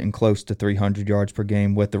getting close to 300 yards per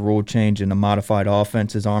game. With the rule change and the modified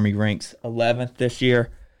offenses, Army ranks 11th this year,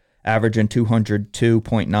 averaging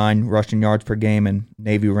 202.9 rushing yards per game, and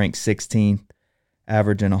Navy ranks 16th,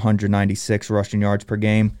 averaging 196 rushing yards per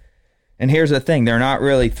game. And here's the thing, they're not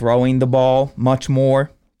really throwing the ball much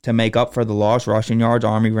more to make up for the lost rushing yards.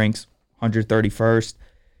 Army ranks 131st,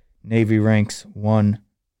 Navy ranks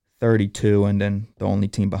 132, and then the only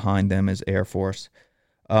team behind them is Air Force.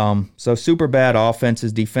 So super bad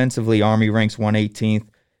offenses. Defensively, Army ranks 118th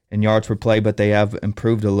in yards per play, but they have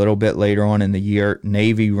improved a little bit later on in the year.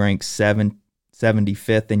 Navy ranks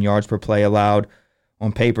 75th in yards per play allowed.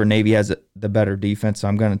 On paper, Navy has the better defense, so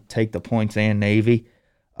I'm going to take the points and Navy.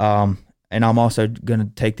 And I'm also going to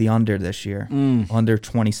take the under this year. Under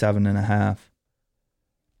 27.5.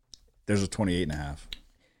 There's a 28.5.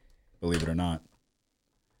 Believe it or not.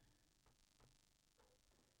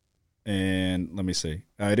 And let me see.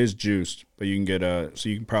 It is juiced, but you can get so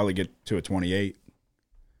you can probably get to a 28.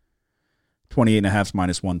 28.5 is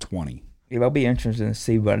minus 120. Yeah, it'll be interesting to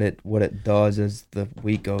see what it does as the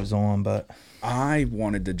week goes on. But I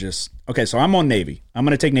wanted to just so I'm on Navy. I'm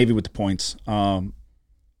going to take Navy with the points. I'm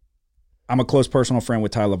a close personal friend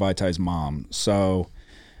with Ty Levaitai's mom, so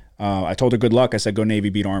I told her good luck. I said go Navy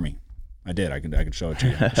beat Army. I did. I could show it to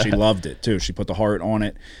you. She loved it too. She put the heart on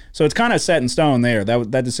it, so it's kind of set in stone there.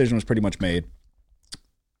 That decision was pretty much made.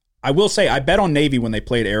 I will say I bet on Navy when they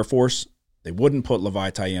played Air Force. They wouldn't put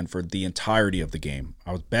Levaitai in for the entirety of the game.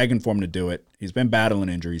 I was begging for him to do it. He's been battling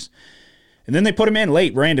injuries. And then they put him in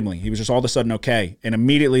late randomly. He was just all of a sudden okay. And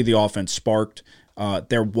immediately the offense sparked.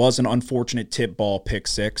 There was an unfortunate tip ball pick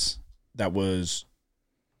six that was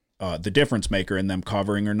the difference maker in them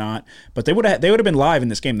covering or not. But they would have been live in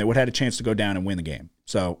this game. They would have had a chance to go down and win the game.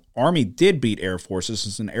 So Army did beat Air Force. This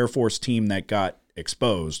is an Air Force team that got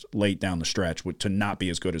exposed late down the stretch to not be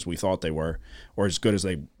as good as we thought they were, or as good as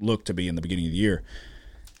they looked to be in the beginning of the year.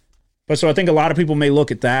 But so I think a lot of people may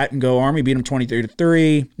look at that and go, Army beat them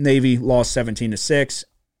 23-3, Navy lost 17-6.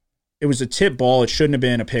 It was a tip ball. It shouldn't have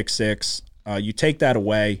been a pick six. You take that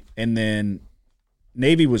away, and then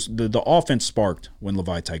Navy was the offense sparked when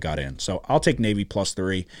Levaitai got in. So I'll take Navy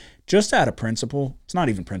 +3 just out of principle. It's not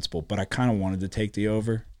even principle, but I kind of wanted to take the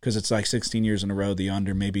over because it's like 16 years in a row, the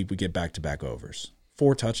under. Maybe we get back-to-back overs.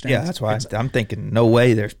 4 touchdowns. Yeah, that's why I'm thinking no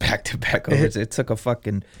way there's back-to-back overs. It took a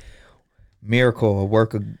fucking miracle, a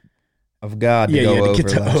work of God to go over. Get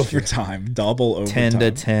to overtime. Double overtime.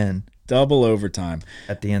 10-10. Double overtime.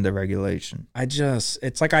 At the end of regulation.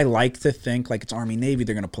 It's like I like to think like it's Army-Navy.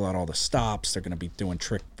 They're going to pull out all the stops. They're going to be doing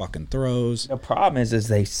trick fucking throws. The problem is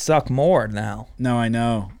they suck more now. No, I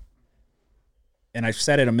know. And I've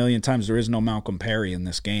said it a million times, there is no Malcolm Perry in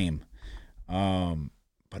this game.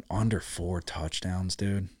 But under 4 touchdowns,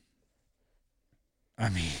 dude. I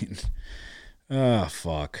mean,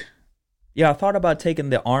 fuck. Yeah, I thought about taking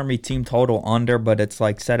the Army team total under, but it's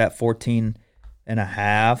like set at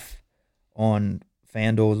 14.5 on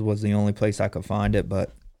FanDuel was the only place I could find it.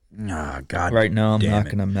 But God, right now I'm not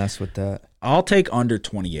going to mess with that. I'll take under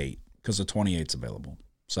 28 because the 28's available.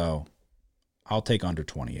 So I'll take under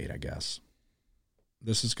 28, I guess.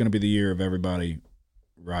 This is going to be the year of everybody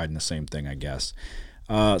riding the same thing, I guess.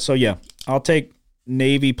 So, yeah, I'll take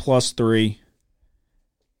Navy +3,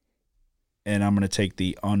 and I'm going to take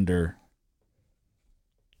the under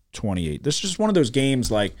 28. This is just one of those games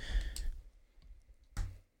like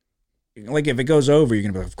if it goes over, you're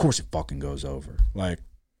going to be like, of course it fucking goes over. Like,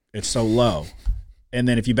 it's so low. And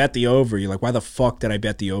then if you bet the over, you're like, why the fuck did I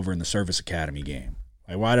bet the over in the Service Academy game?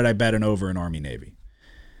 Like, why did I bet an over in Army-Navy?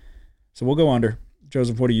 So we'll go under.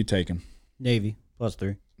 Joseph, what are you taking? Navy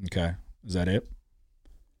 +3. Okay. Is that it?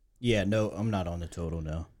 Yeah, no, I'm not on the total,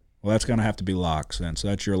 no. Well, that's going to have to be locks then. So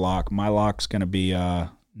that's your lock. My lock's going to be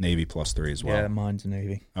Navy +3 as well. Yeah, mine's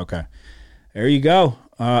Navy. Okay. There you go.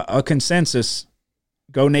 A consensus.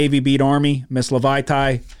 Go Navy, beat Army. Miss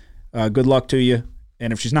Levaitai, good luck to you.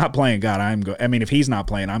 And if she's not playing, God, if he's not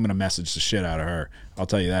playing, I'm going to message the shit out of her. I'll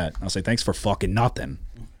tell you that. I'll say, thanks for fucking nothing.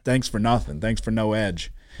 Thanks for nothing. Thanks for no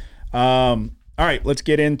edge. All right, let's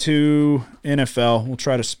get into NFL. We'll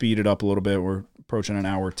try to speed it up a little bit. We're approaching an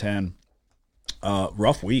hour 10.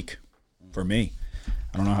 Rough week for me.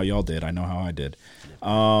 I don't know how y'all did. I know how I did.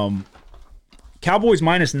 Cowboys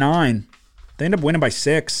 -9. They ended up winning by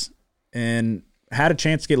 6 and had a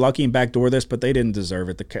chance to get lucky and backdoor this, but they didn't deserve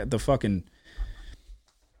it. The fucking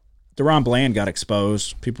Deron Bland got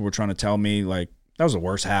exposed. People were trying to tell me, like, that was the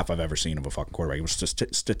worst half I've ever seen of a fucking quarterback. It was just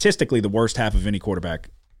statistically the worst half of any quarterback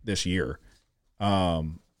this year.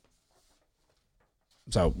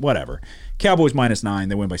 So whatever. Cowboys -9.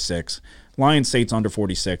 They win by 6. Lions Saints under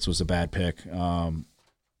 46 was a bad pick.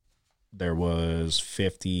 There was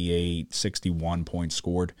 58-61 points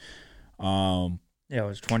scored. Yeah, it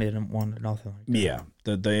was 20-1 to nothing. Like that. Yeah,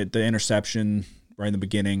 the interception right in the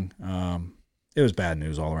beginning. It was bad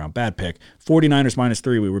news all around. Bad pick. 49ers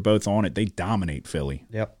 -3. We were both on it. They dominate Philly.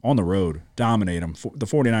 Yep. On the road. Dominate them. The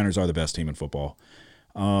 49ers are the best team in football.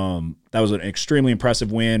 That was an extremely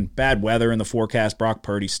impressive win. Bad weather in the forecast. Brock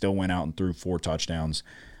Purdy still went out and threw 4 touchdowns.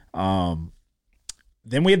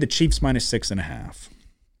 Then we had the Chiefs -6.5.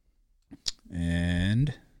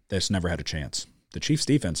 And this never had a chance. The Chiefs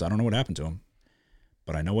defense, I don't know what happened to them,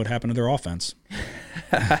 but I know what happened to their offense.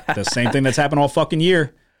 The same thing that's happened all fucking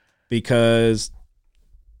year, because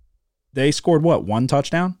they scored what, 1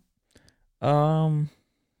 touchdown?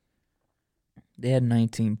 They had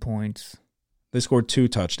 19 points. They scored 2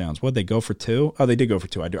 touchdowns. What'd they go for 2? Oh, they did go for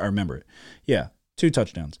 2. I remember it. Yeah, 2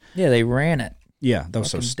 touchdowns. Yeah, they ran it. Yeah, that was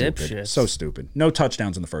so Fucking stupid. dipshits. So stupid. No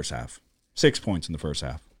touchdowns in the first half. 6 points in the first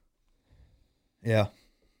half. Yeah.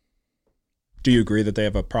 Do you agree that they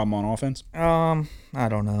have a problem on offense? I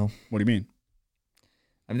don't know. What do you mean?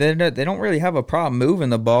 I mean, they don't really have a problem moving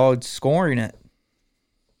the ball. It's scoring it.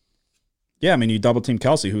 Yeah, I mean, you double team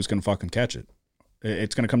Kelsey, who's going to fucking catch it?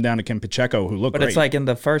 It's going to come down to Kim Pacheco, who looked But great. it's like in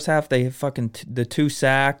the first half, they fucking the 2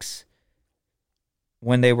 sacks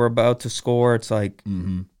when they were about to score. It's like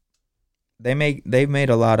they've made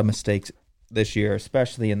a lot of mistakes this year,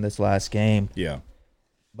 especially in this last game. Yeah.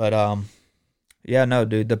 But yeah, no,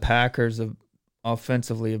 dude, the Packers have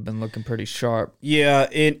offensively have been looking pretty sharp. Yeah,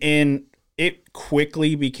 and it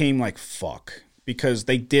quickly became like fuck because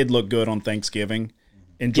they did look good on Thanksgiving.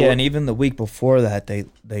 And Yeah, and even the week before that, they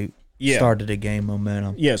started to gain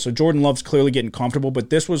momentum. Yeah, so Jordan Love's clearly getting comfortable, but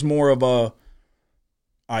this was more of a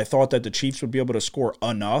I thought that the Chiefs would be able to score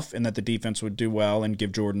enough and that the defense would do well and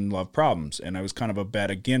give Jordan Love problems. And I was kind of a bet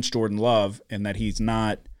against Jordan Love and that he's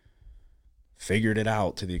not figured it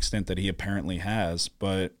out to the extent that he apparently has.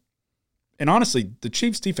 And honestly, the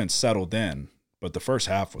Chiefs defense settled in, but the first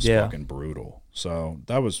half was fucking brutal. So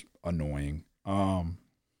that was annoying.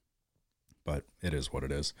 But it is what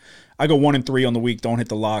it is. I go 1-3 on the week. Don't hit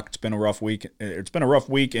the lock. It's been a rough week. It's been a rough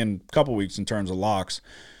week and a couple weeks in terms of locks.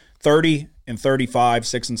 30 and 35,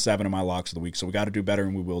 6 and 7 of my locks of the week. So we got to do better,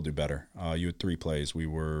 and we will do better. You had 3 plays. We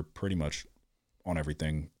were pretty much on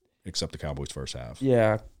everything except the Cowboys' first half.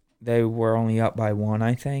 Yeah, they were only up by 1,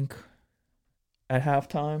 I think, at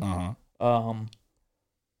halftime.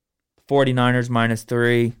 49ers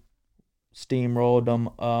 -3, steamrolled them.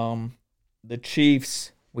 The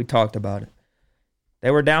Chiefs, we talked about it.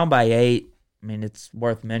 They were down by 8. I mean, it's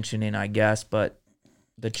worth mentioning, I guess, but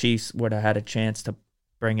the Chiefs would have had a chance to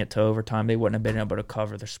bring it to overtime. They wouldn't have been able to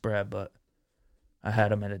cover the spread, but I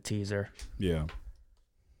had them in a teaser. Yeah.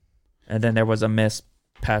 And then there was a missed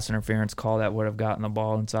pass interference call that would have gotten the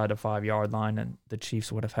ball inside the 5-yard line, and the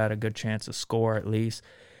Chiefs would have had a good chance to score at least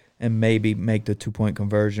and maybe make the 2-point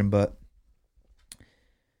conversion. But,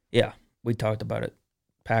 yeah, we talked about it.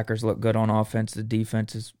 Packers look good on offense. The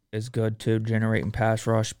defense is good, too, generating pass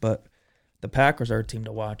rush. But the Packers are a team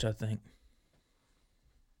to watch, I think.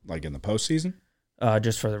 Like in the postseason?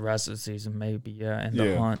 Just for the rest of the season, maybe, yeah, in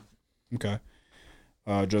the hunt. Okay.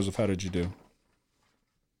 Joseph, how did you do?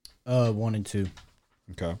 1-2.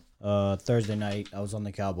 Okay. Thursday night, I was on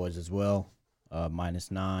the Cowboys as well,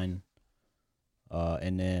 -9.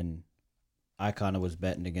 And then I kind of was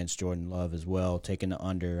betting against Jordan Love as well, taking the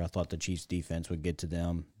under. I thought the Chiefs' defense would get to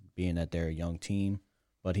them, being that they're a young team.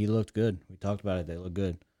 But he looked good. We talked about it. They look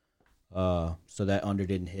good. So that under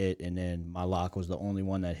didn't hit, and then my lock was the only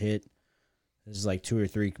one that hit. This is like 2 or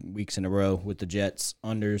 3 weeks in a row with the Jets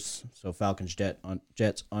unders. So Falcons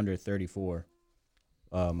Jets under 34.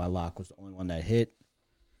 My lock was the only one that hit.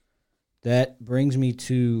 That brings me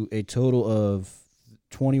to a total of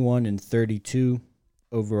 21-32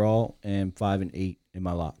 overall and 5-8 in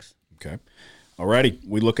my locks. Okay. Alrighty.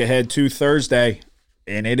 We look ahead to Thursday,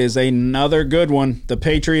 and it is another good one. The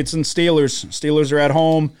Patriots and Steelers. Steelers are at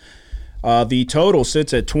home. The total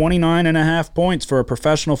sits at 29.5 points for a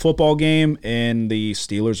professional football game, and the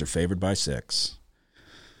Steelers are favored by 6.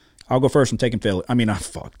 I'll go first. I'm taking Philly. I mean,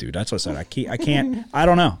 fuck, dude. That's what I said. I can't. I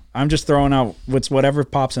don't know. I'm just throwing out whatever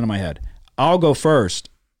pops into my head. I'll go first.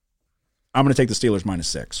 I'm going to take the Steelers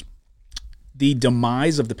 -6. The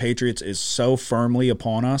demise of the Patriots is so firmly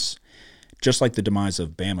upon us, just like the demise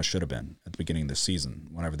of Bama should have been at the beginning of the season,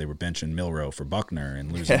 whenever they were benching Milroe for Buckner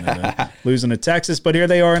and losing to Texas. But here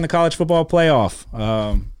they are in the college football playoff.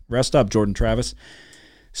 Rest up, Jordan Travis.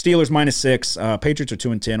 Steelers -6. Patriots are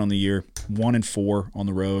 2-10 on the year, 1-4 on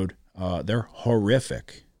the road. They're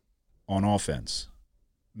horrific on offense.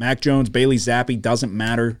 Mac Jones, Bailey Zappi, doesn't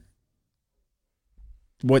matter.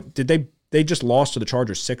 What did they just lost to the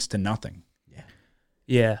Chargers 6-0.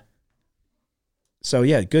 Yeah. So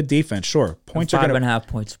yeah, good defense, sure. Points 5.5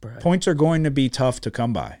 point spread. Points are going to be tough to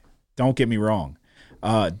come by. Don't get me wrong.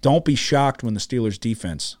 Don't be shocked when the Steelers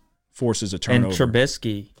defense forces a turnover. And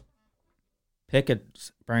Trubisky, Pickett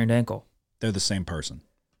sprained ankle. They're the same person.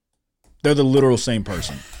 They're the literal same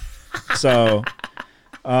person. So,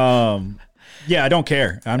 yeah, I don't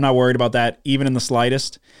care. I'm not worried about that, even in the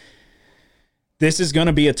slightest. This is going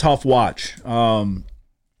to be a tough watch.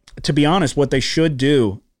 To be honest, what they should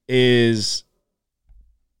do is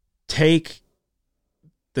take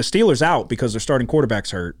the Steelers out because their starting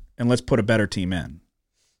quarterback's hurt, and let's put a better team in.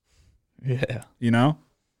 Yeah. You know?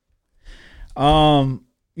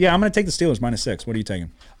 Yeah, I'm going to take the Steelers -6. What are you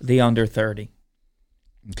taking? The under 30.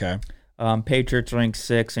 Okay. Patriots rank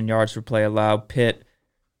 6 in yards per play allowed. Pitt,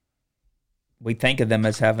 we think of them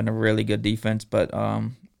as having a really good defense, but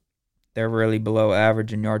they're really below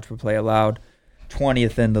average in yards per play allowed.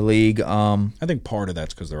 20th in the league. I think part of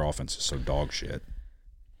that's because their offense is so dog shit.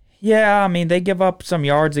 Yeah, I mean, they give up some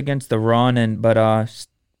yards against the run, but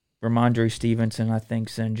Ramondre Stevenson, I think,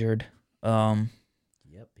 is injured.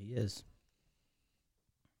 Yep, he is.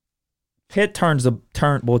 Pitt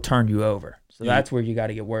will turn you over. So that's where you got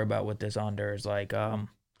to get worried about with this under is like, are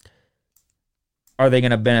they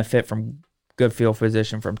going to benefit from good field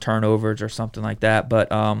position from turnovers or something like that? But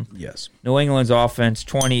yes, New England's offense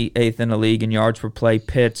 28th in the league in yards per play.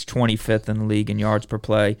 Pitt's 25th in the league in yards per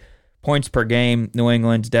play. Points per game, New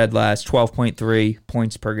England's dead last, 12.3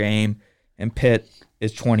 points per game, and Pitt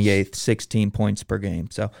is 28th, 16 points per game.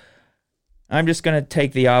 So I'm just going to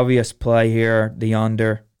take the obvious play here, the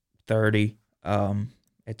under 30.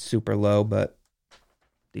 It's super low, but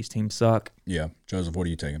these teams suck. Yeah. Joseph, what are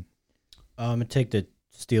you taking? I'm going to take the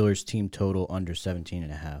Steelers team total under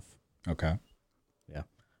 17.5. Okay.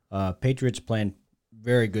 Yeah. Patriots playing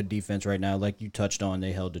very good defense right now. Like you touched on,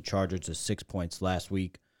 they held the Chargers to 6 points last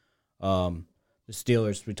week. The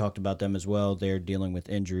Steelers, we talked about them as well. They're dealing with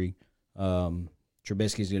injury.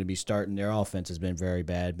 Trubisky's going to be starting. Their offense has been very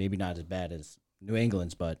bad. Maybe not as bad as New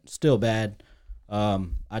England's, but still bad.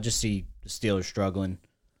 I just see the Steelers struggling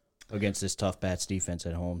against this tough Pats defense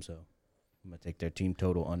at home, so I'm going to take their team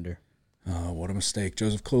total under. Oh, what a mistake.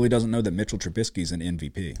 Joseph clearly doesn't know that Mitchell Trubisky's an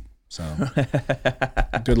MVP. So,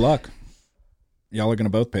 good luck. Y'all are going to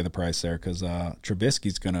both pay the price there because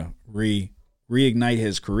Trubisky's going to reignite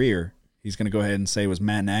his career. He's going to go ahead and say it was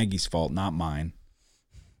Matt Nagy's fault, not mine.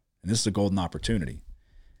 And this is a golden opportunity.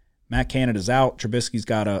 Matt Canada's out. Trubisky's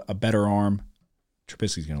got a better arm.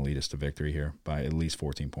 Trubisky's going to lead us to victory here by at least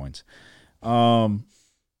 14 points.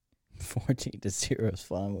 14-0 is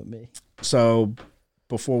fine with me. So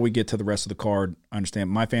before we get to the rest of the card, I understand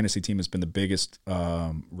my fantasy team has been the biggest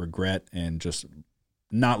regret and just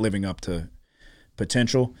not living up to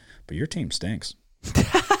potential. But your team stinks.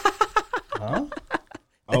 Huh?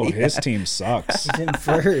 Oh, his team sucks. He's in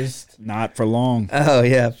first. Not for long. Oh,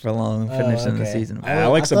 yeah, for long finishing the okay. season.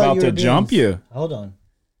 Alex I thought about you to were being- jump you. Hold on.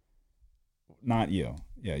 Not you.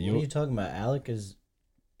 Yeah, What are you talking about? Alec is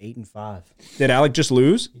 8-5. Did Alec just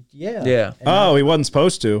lose? Yeah. Yeah. And Oh, he wasn't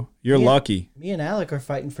supposed to. You're Yeah. lucky. Me and Alec are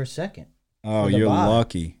fighting for second. Oh, For the you're bye.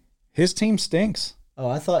 lucky. His team stinks. Oh,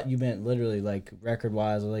 I thought you meant literally like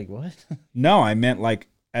record-wise. Like, what? No, I meant like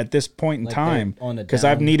at this point in Like time they're on a because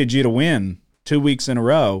I've down- needed you to win 2 weeks in a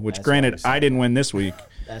row, which That's granted what I'm I didn't win this week.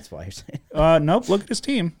 That's why you're saying. Nope, look at his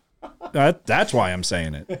team. That's why I'm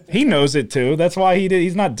saying it. He knows it too. That's why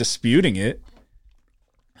he's not disputing it.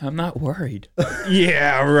 I'm not worried.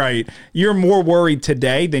 Yeah, right. You're more worried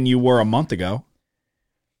today than you were a month ago.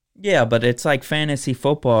 Yeah, but it's like fantasy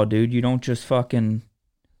football, dude. You don't just fucking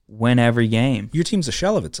win every game. Your team's a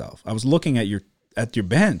shell of itself. I was looking at your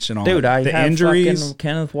bench and all. Dude, I the have injuries. fucking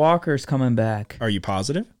Kenneth Walker's coming back. Are you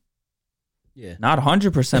positive? Yeah. Not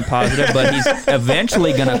 100% positive, but he's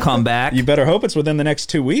eventually going to come back. You better hope it's within the next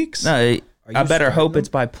 2 weeks, No, I better starting hope him? it's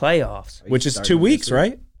by playoffs. Are you which is starting 2 him this weeks, week?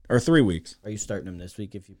 right? Or 3 weeks? Are you starting him this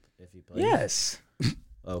week if you play? Yes.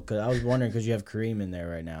 Oh, because I was wondering because you have Kareem in there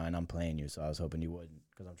right now, and I'm playing you, so I was hoping you wouldn't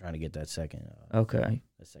because I'm trying to get that second Okay. round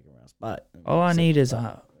spot. All I need is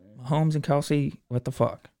Holmes and Kelsey. What the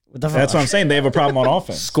fuck? What the That's fuck? what I'm saying. They have a problem on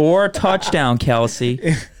offense. Score a touchdown,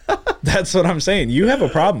 Kelsey. That's what I'm saying. You have a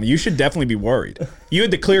problem. You should definitely be worried. You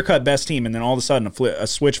had the clear-cut best team, and then all of a sudden a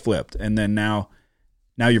switch flipped, and then now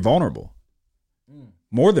you're vulnerable.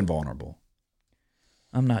 More than vulnerable.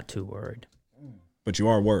 I'm not too worried. But you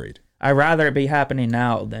are worried. I'd rather it be happening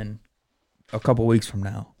now than a couple weeks from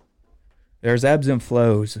now. There's ebbs and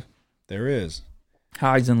flows, There is.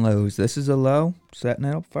 highs and lows. This is a low, setting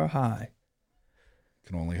it up for a high.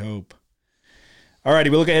 Can only hope. All righty,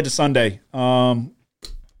 we look ahead to Sunday. Who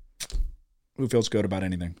feels good about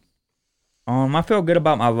anything? I feel good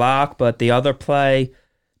about my lock, but the other play,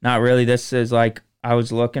 not really. This is like, I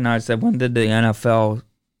was looking, I said, when did the NFL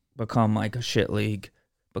become like a shit league?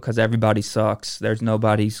 Because everybody sucks. There's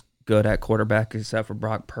nobody's good at quarterback except for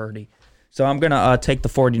Brock Purdy. So I'm going to take the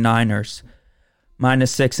 49ers,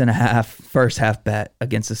 -6.5 first half bet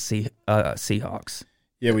against the Seahawks.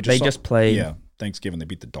 Yeah, They just played. Yeah, Thanksgiving, they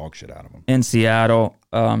beat the dog shit out of them. In Seattle,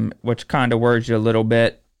 which kind of worries you a little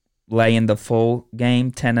bit, laying the full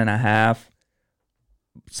game, 10.5.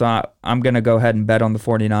 So I'm going to go ahead and bet on the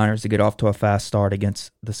 49ers to get off to a fast start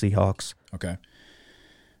against the Seahawks. Okay.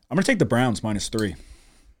 I'm going to take the Browns -3.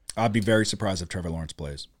 I'd be very surprised if Trevor Lawrence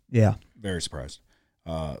plays. Yeah. Very surprised.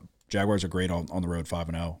 Jaguars are great on the road,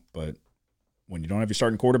 5-0, but when you don't have your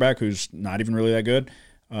starting quarterback who's not even really that good.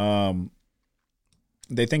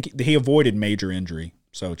 They think he avoided major injury,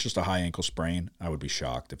 so it's just a high ankle sprain. I would be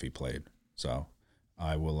shocked if he played. So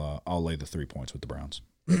I'll lay the 3 points with the Browns.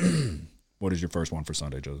 What is your first one for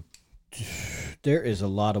Sunday, Joseph? There is a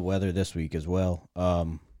lot of weather this week as well.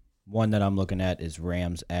 One that I'm looking at is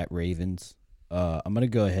Rams at Ravens. I'm going to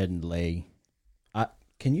go ahead and lay.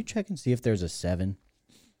 Can you check and see if there's a 7?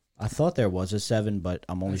 I thought there was a 7, but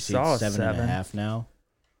I'm only seeing 7.5 now.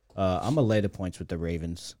 I'm going to lay the points with the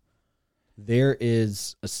Ravens. There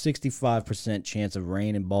is a 65% chance of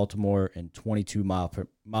rain in Baltimore and 22 mile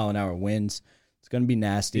an hour winds. It's going to be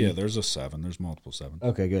nasty. Yeah, there's a 7. There's multiple 7s.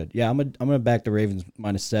 Okay, good. Yeah, I'm gonna back the Ravens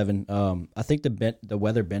 -7. I think the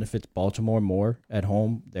weather benefits Baltimore more at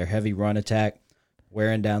home. Their heavy run attack,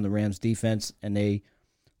 wearing down the Rams defense, and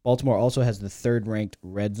Baltimore also has the 3rd ranked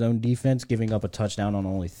red zone defense, giving up a touchdown on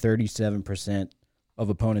only 37% of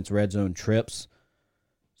opponents' red zone trips.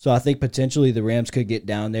 So I think potentially the Rams could get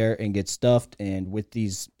down there and get stuffed, and with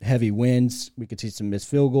these heavy winds, we could see some missed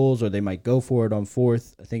field goals, or they might go for it on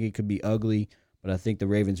 4th. I think it could be ugly, but I think the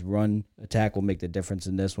Ravens' run attack will make the difference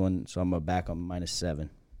in this one, so I'm going to back on -7.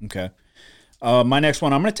 Okay. My next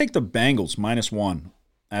one, I'm going to take the Bengals -1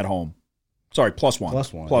 at home. Sorry, +1.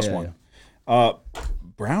 +1. Yeah.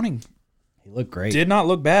 Browning. He looked great. Did not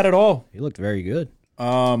look bad at all. He looked very good.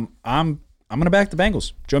 I'm going to back the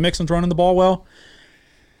Bengals. Joe Mixon's running the ball well.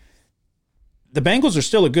 The Bengals are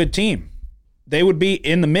still a good team. They would be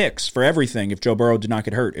in the mix for everything if Joe Burrow did not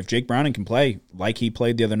get hurt. If Jake Browning can play like he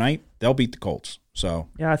played the other night, they'll beat the Colts. So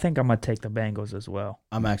yeah, I think I'm going to take the Bengals as well.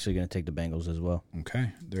 I'm actually going to take the Bengals as well.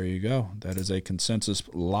 Okay, there you go. That is a consensus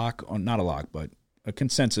lock, not a lock, but a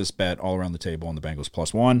consensus bet all around the table on the Bengals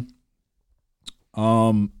 +1.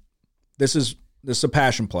 This is a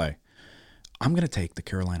passion play. I'm going to take the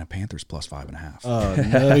Carolina Panthers +5.5. Oh,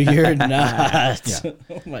 no, you're not. Yeah.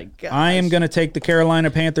 Oh, my God. I am going to take the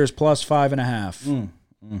Carolina Panthers +5.5.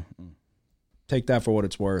 Take that for what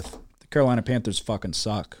it's worth. The Carolina Panthers fucking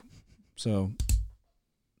suck. So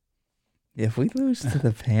if we lose to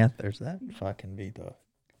the Panthers, that'd fucking be the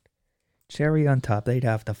cherry on top. They'd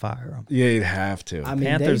have to fire them. Yeah, you'd have to. I mean,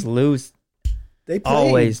 Panthers lose. They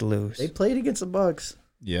always lose. They played against the Bucs.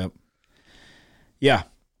 Yep. Yeah.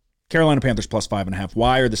 Carolina Panthers +5.5.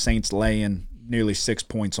 Why are the Saints laying nearly 6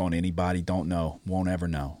 points on anybody? Don't know. Won't ever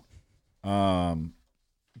know.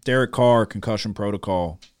 Derek Carr, concussion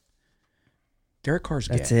protocol. Derek Carr's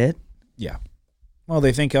gay. That's it? Yeah. Well,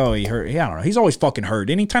 they think, oh, he hurt. Yeah, I don't know. He's always fucking hurt.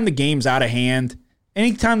 Anytime the game's out of hand,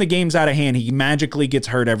 he magically gets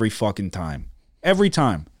hurt every fucking time. Every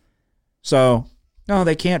time. So, no,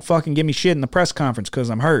 they can't fucking give me shit in the press conference because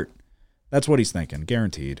I'm hurt. That's what he's thinking.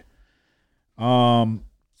 Guaranteed.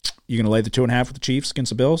 You going to lay the 2.5 with the Chiefs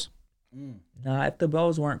against the Bills? No, if the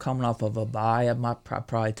Bills weren't coming off of a bye, I might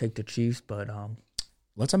probably take the Chiefs, but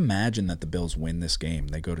let's imagine that the Bills win this game.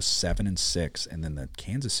 They go to 7-6, and then the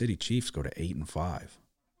Kansas City Chiefs go to 8-5.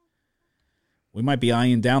 We might be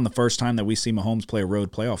eyeing down the first time that we see Mahomes play a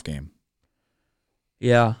road playoff game.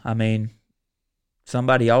 Yeah, I mean,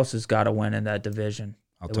 somebody else has got to win in that division.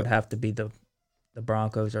 It would have to be the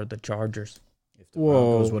Broncos or the Chargers. If the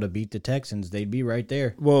Broncos would have beat the Texans, they'd be right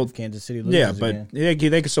there. Well, if Kansas City loses again. They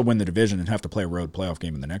could still win the division and have to play a road playoff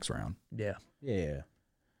game in the next round. Yeah. Yeah.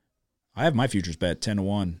 I have my futures bet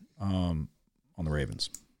 10-1 on the Ravens.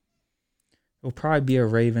 It'll probably be a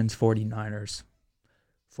Ravens-49ers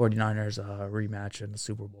rematch in the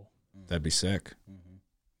Super Bowl. That'd be sick. Mm-hmm.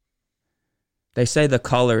 They say the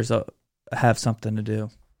colors have something to do.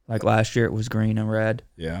 Like last year, it was green and red.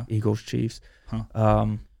 Yeah. Eagles, Chiefs. Huh.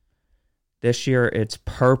 This year, it's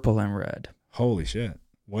purple and red. Holy shit.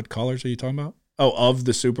 What colors are you talking about? Oh, of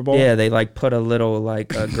the Super Bowl? Yeah, they put a little a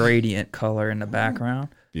gradient color in the background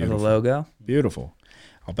of the logo. Beautiful.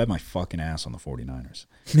 I'll bet my fucking ass on the 49ers.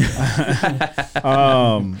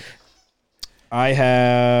 I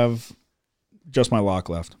have just my lock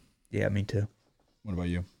left. Yeah, me too. What about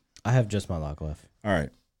you? I have just my lock left. All right.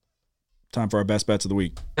 Time for our best bets of the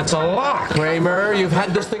week. It's a lock, Kramer. You've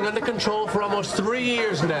had this thing under control for almost 3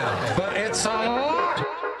 years now. But it's a lock.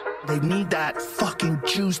 They need that fucking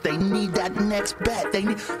juice. They need that next bet. They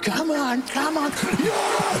need. Come on.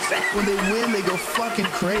 Yes! When they win, they go fucking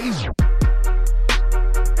crazy.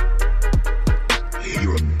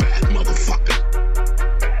 You're a bad motherfucker.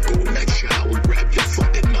 Go in that shower, grab your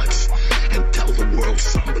fucking nuts, and tell the world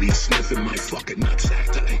somebody's sniffing my fucking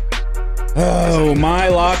nutsack today. Oh, my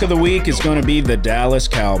lock of the week is going to be the Dallas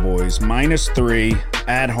Cowboys. -3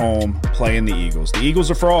 at home playing the Eagles. The Eagles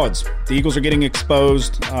are frauds. The Eagles are getting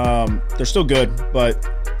exposed. They're still good, but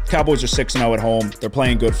Cowboys are 6-0 at home. They're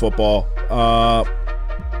playing good football.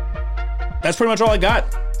 that's pretty much all I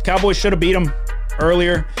got. Cowboys should have beat them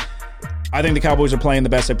earlier. I think the Cowboys are playing the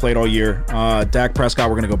best they played all year. Dak Prescott,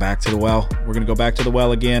 we're going to go back to the well. We're going to go back to the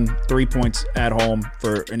well again. 3 points at home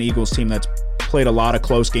for an Eagles team that's played a lot of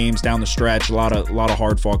close games down the stretch, a lot of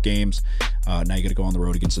hard-fought games. Now you got to go on the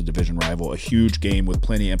road against a division rival, a huge game with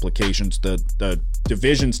plenty of implications. The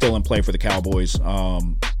division's still in play for the Cowboys,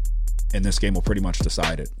 and this game will pretty much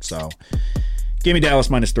decide it. So give me Dallas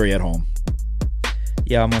 -3 at home.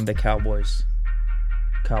 Yeah, I'm on the Cowboys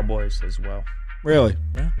as well. Really?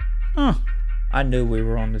 Yeah. Huh. I knew we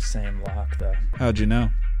were on the same lock, though. How'd you know?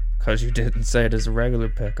 Because you didn't say it as a regular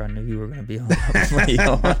pick. I knew you were going to be on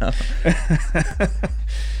that.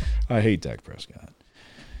 I hate Dak Prescott.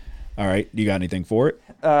 All right. You got anything for it?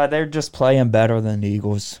 They're just playing better than the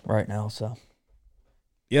Eagles right now. So,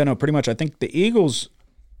 yeah, no, pretty much. I think the Eagles,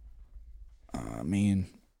 the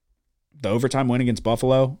overtime win against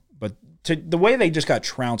Buffalo, but the way they just got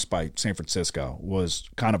trounced by San Francisco was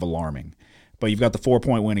kind of alarming. But you've got the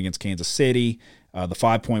 4-point win against Kansas City, the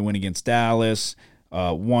 5-point win against Dallas,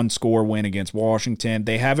 1-score win against Washington.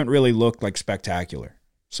 They haven't really looked like spectacular.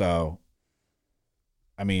 So,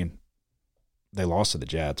 they lost to the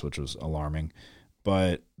Jets, which was alarming.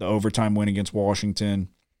 But the overtime win against Washington,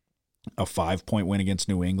 a 5-point win against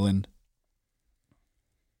New England.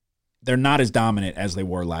 They're not as dominant as they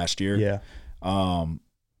were last year. yeah.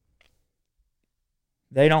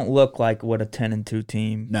 They don't look like what a 10-2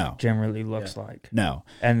 team generally looks like. No.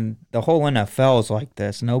 And the whole NFL is like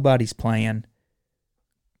this. Nobody's playing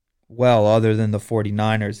well other than the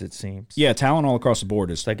 49ers, it seems. Yeah, talent all across the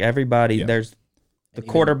board is It's like everybody, there's the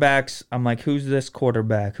quarterbacks. I'm like, who's this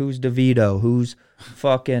quarterback? Who's DeVito? Who's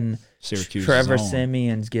fucking Syracuse's Trevor own.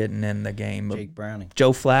 Simeon's getting in the game? Jake Browning.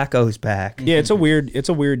 Joe Flacco's back. Yeah, it's a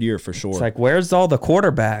weird year for sure. It's like, where's all the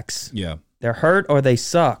quarterbacks? Yeah. They're hurt or they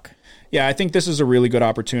suck. Yeah, I think this is a really good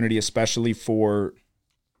opportunity, especially for,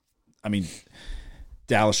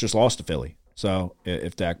 Dallas just lost to Philly. So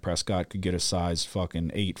if Dak Prescott could get a size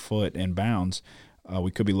fucking 8 foot in bounds,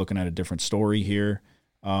 we could be looking at a different story here.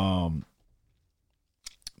 But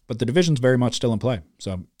the division's very much still in play.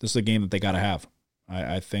 So this is a game that they got to have.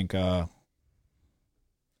 I think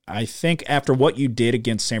after what you did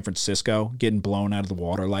against San Francisco, getting blown out of the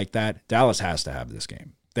water like that, Dallas has to have this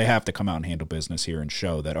game. They have to come out and handle business here and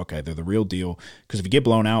show that, okay, they're the real deal. Because if you get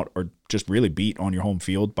blown out or just really beat on your home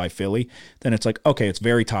field by Philly, then it's like, okay, it's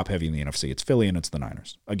very top-heavy in the NFC. It's Philly and it's the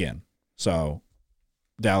Niners again. So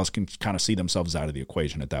Dallas can kind of see themselves out of the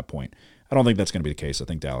equation at that point. I don't think that's going to be the case. I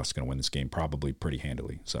think Dallas is going to win this game probably pretty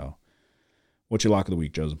handily. So what's your lock of the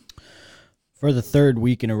week, Joseph? For the third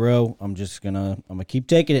week in a row, I'm gonna keep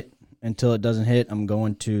taking it until it doesn't hit. I'm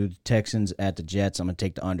going to the Texans at the Jets. I'm gonna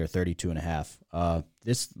take the under 32.5.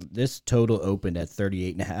 This total opened at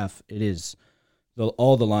 38.5. It is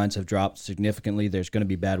all the lines have dropped significantly. There's going to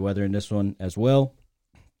be bad weather in this one as well.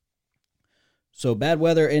 So bad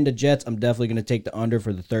weather in the Jets. I'm definitely going to take the under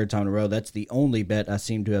for the third time in a row. That's the only bet I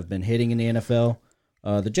seem to have been hitting in the NFL.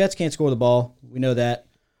 The Jets can't score the ball. We know that.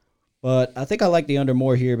 But I think I like the under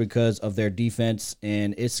more here because of their defense,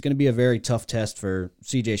 and it's going to be a very tough test for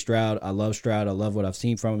C.J. Stroud. I love Stroud. I love what I've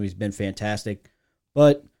seen from him. He's been fantastic.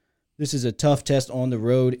 But this is a tough test on the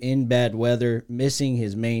road in bad weather, missing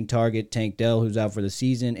his main target, Tank Dell, who's out for the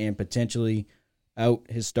season, and potentially out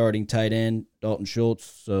his starting tight end, Dalton Schultz.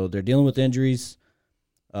 So they're dealing with injuries.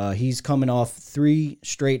 He's coming off 3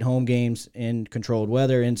 straight home games in controlled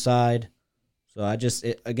weather inside. So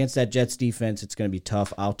against that Jets defense, it's going to be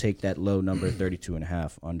tough. I'll take that low number,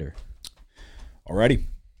 32.5 under. Alrighty.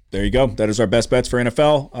 There you go. That is our best bets for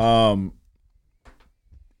NFL.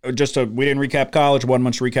 We didn't recap college. One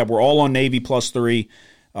much recap. We're all on Navy +3.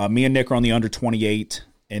 Me and Nick are on the under 28.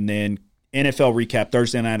 And then NFL recap.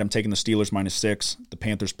 Thursday night, I'm taking the Steelers -6. The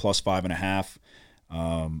Panthers +5.5.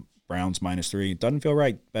 Browns -3. It doesn't feel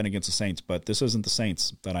right betting against the Saints, but this isn't the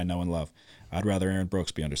Saints that I know and love. I'd rather Aaron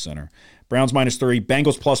Brooks be under center. Browns -3.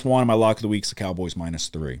 Bengals +1. My lock of the week's the Cowboys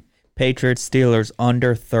 -3. Patriots, Steelers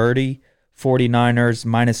under 30. 49ers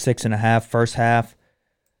 -6.5 first half.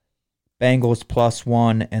 Bengals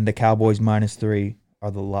 +1 and the Cowboys -3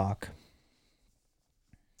 are the lock.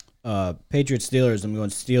 Patriots, Steelers. I'm going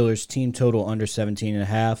Steelers. Team total under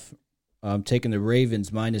 17.5. I'm taking the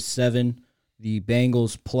Ravens -7. The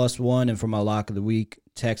Bengals +1. And for my lock of the week,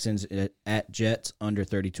 Texans at Jets under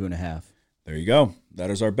 32.5. There you go. That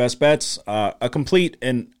is our best bets. A complete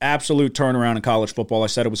and absolute turnaround in college football. I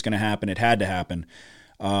said it was going to happen. It had to happen.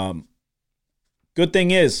 Good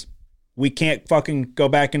thing is we can't fucking go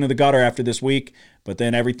back into the gutter after this week, but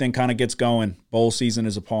then everything kind of gets going. Bowl season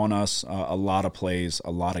is upon us. A lot of plays,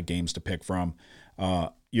 a lot of games to pick from.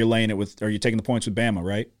 You're laying it with, or you're taking the points with Bama,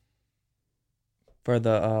 right? For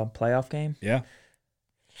the playoff game? Yeah.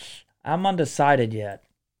 I'm undecided yet.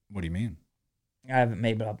 What do you mean? I haven't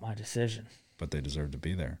made up my decision. But they deserve to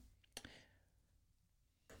be there.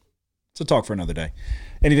 So talk for another day.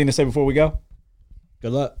 Anything to say before we go?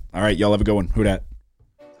 Good luck. All right, y'all have a good one. Who dat?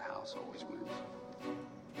 The house always wins.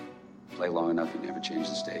 Play long enough, you never change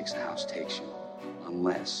the stakes. The house takes you.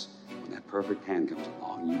 Unless, when that perfect hand comes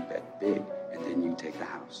along, you bet big, and then you take the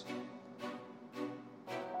house.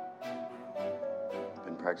 I've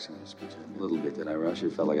been practicing this pitch a little bit. Did I rush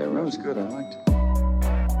it? Felt like I rushed. That was good. I liked it.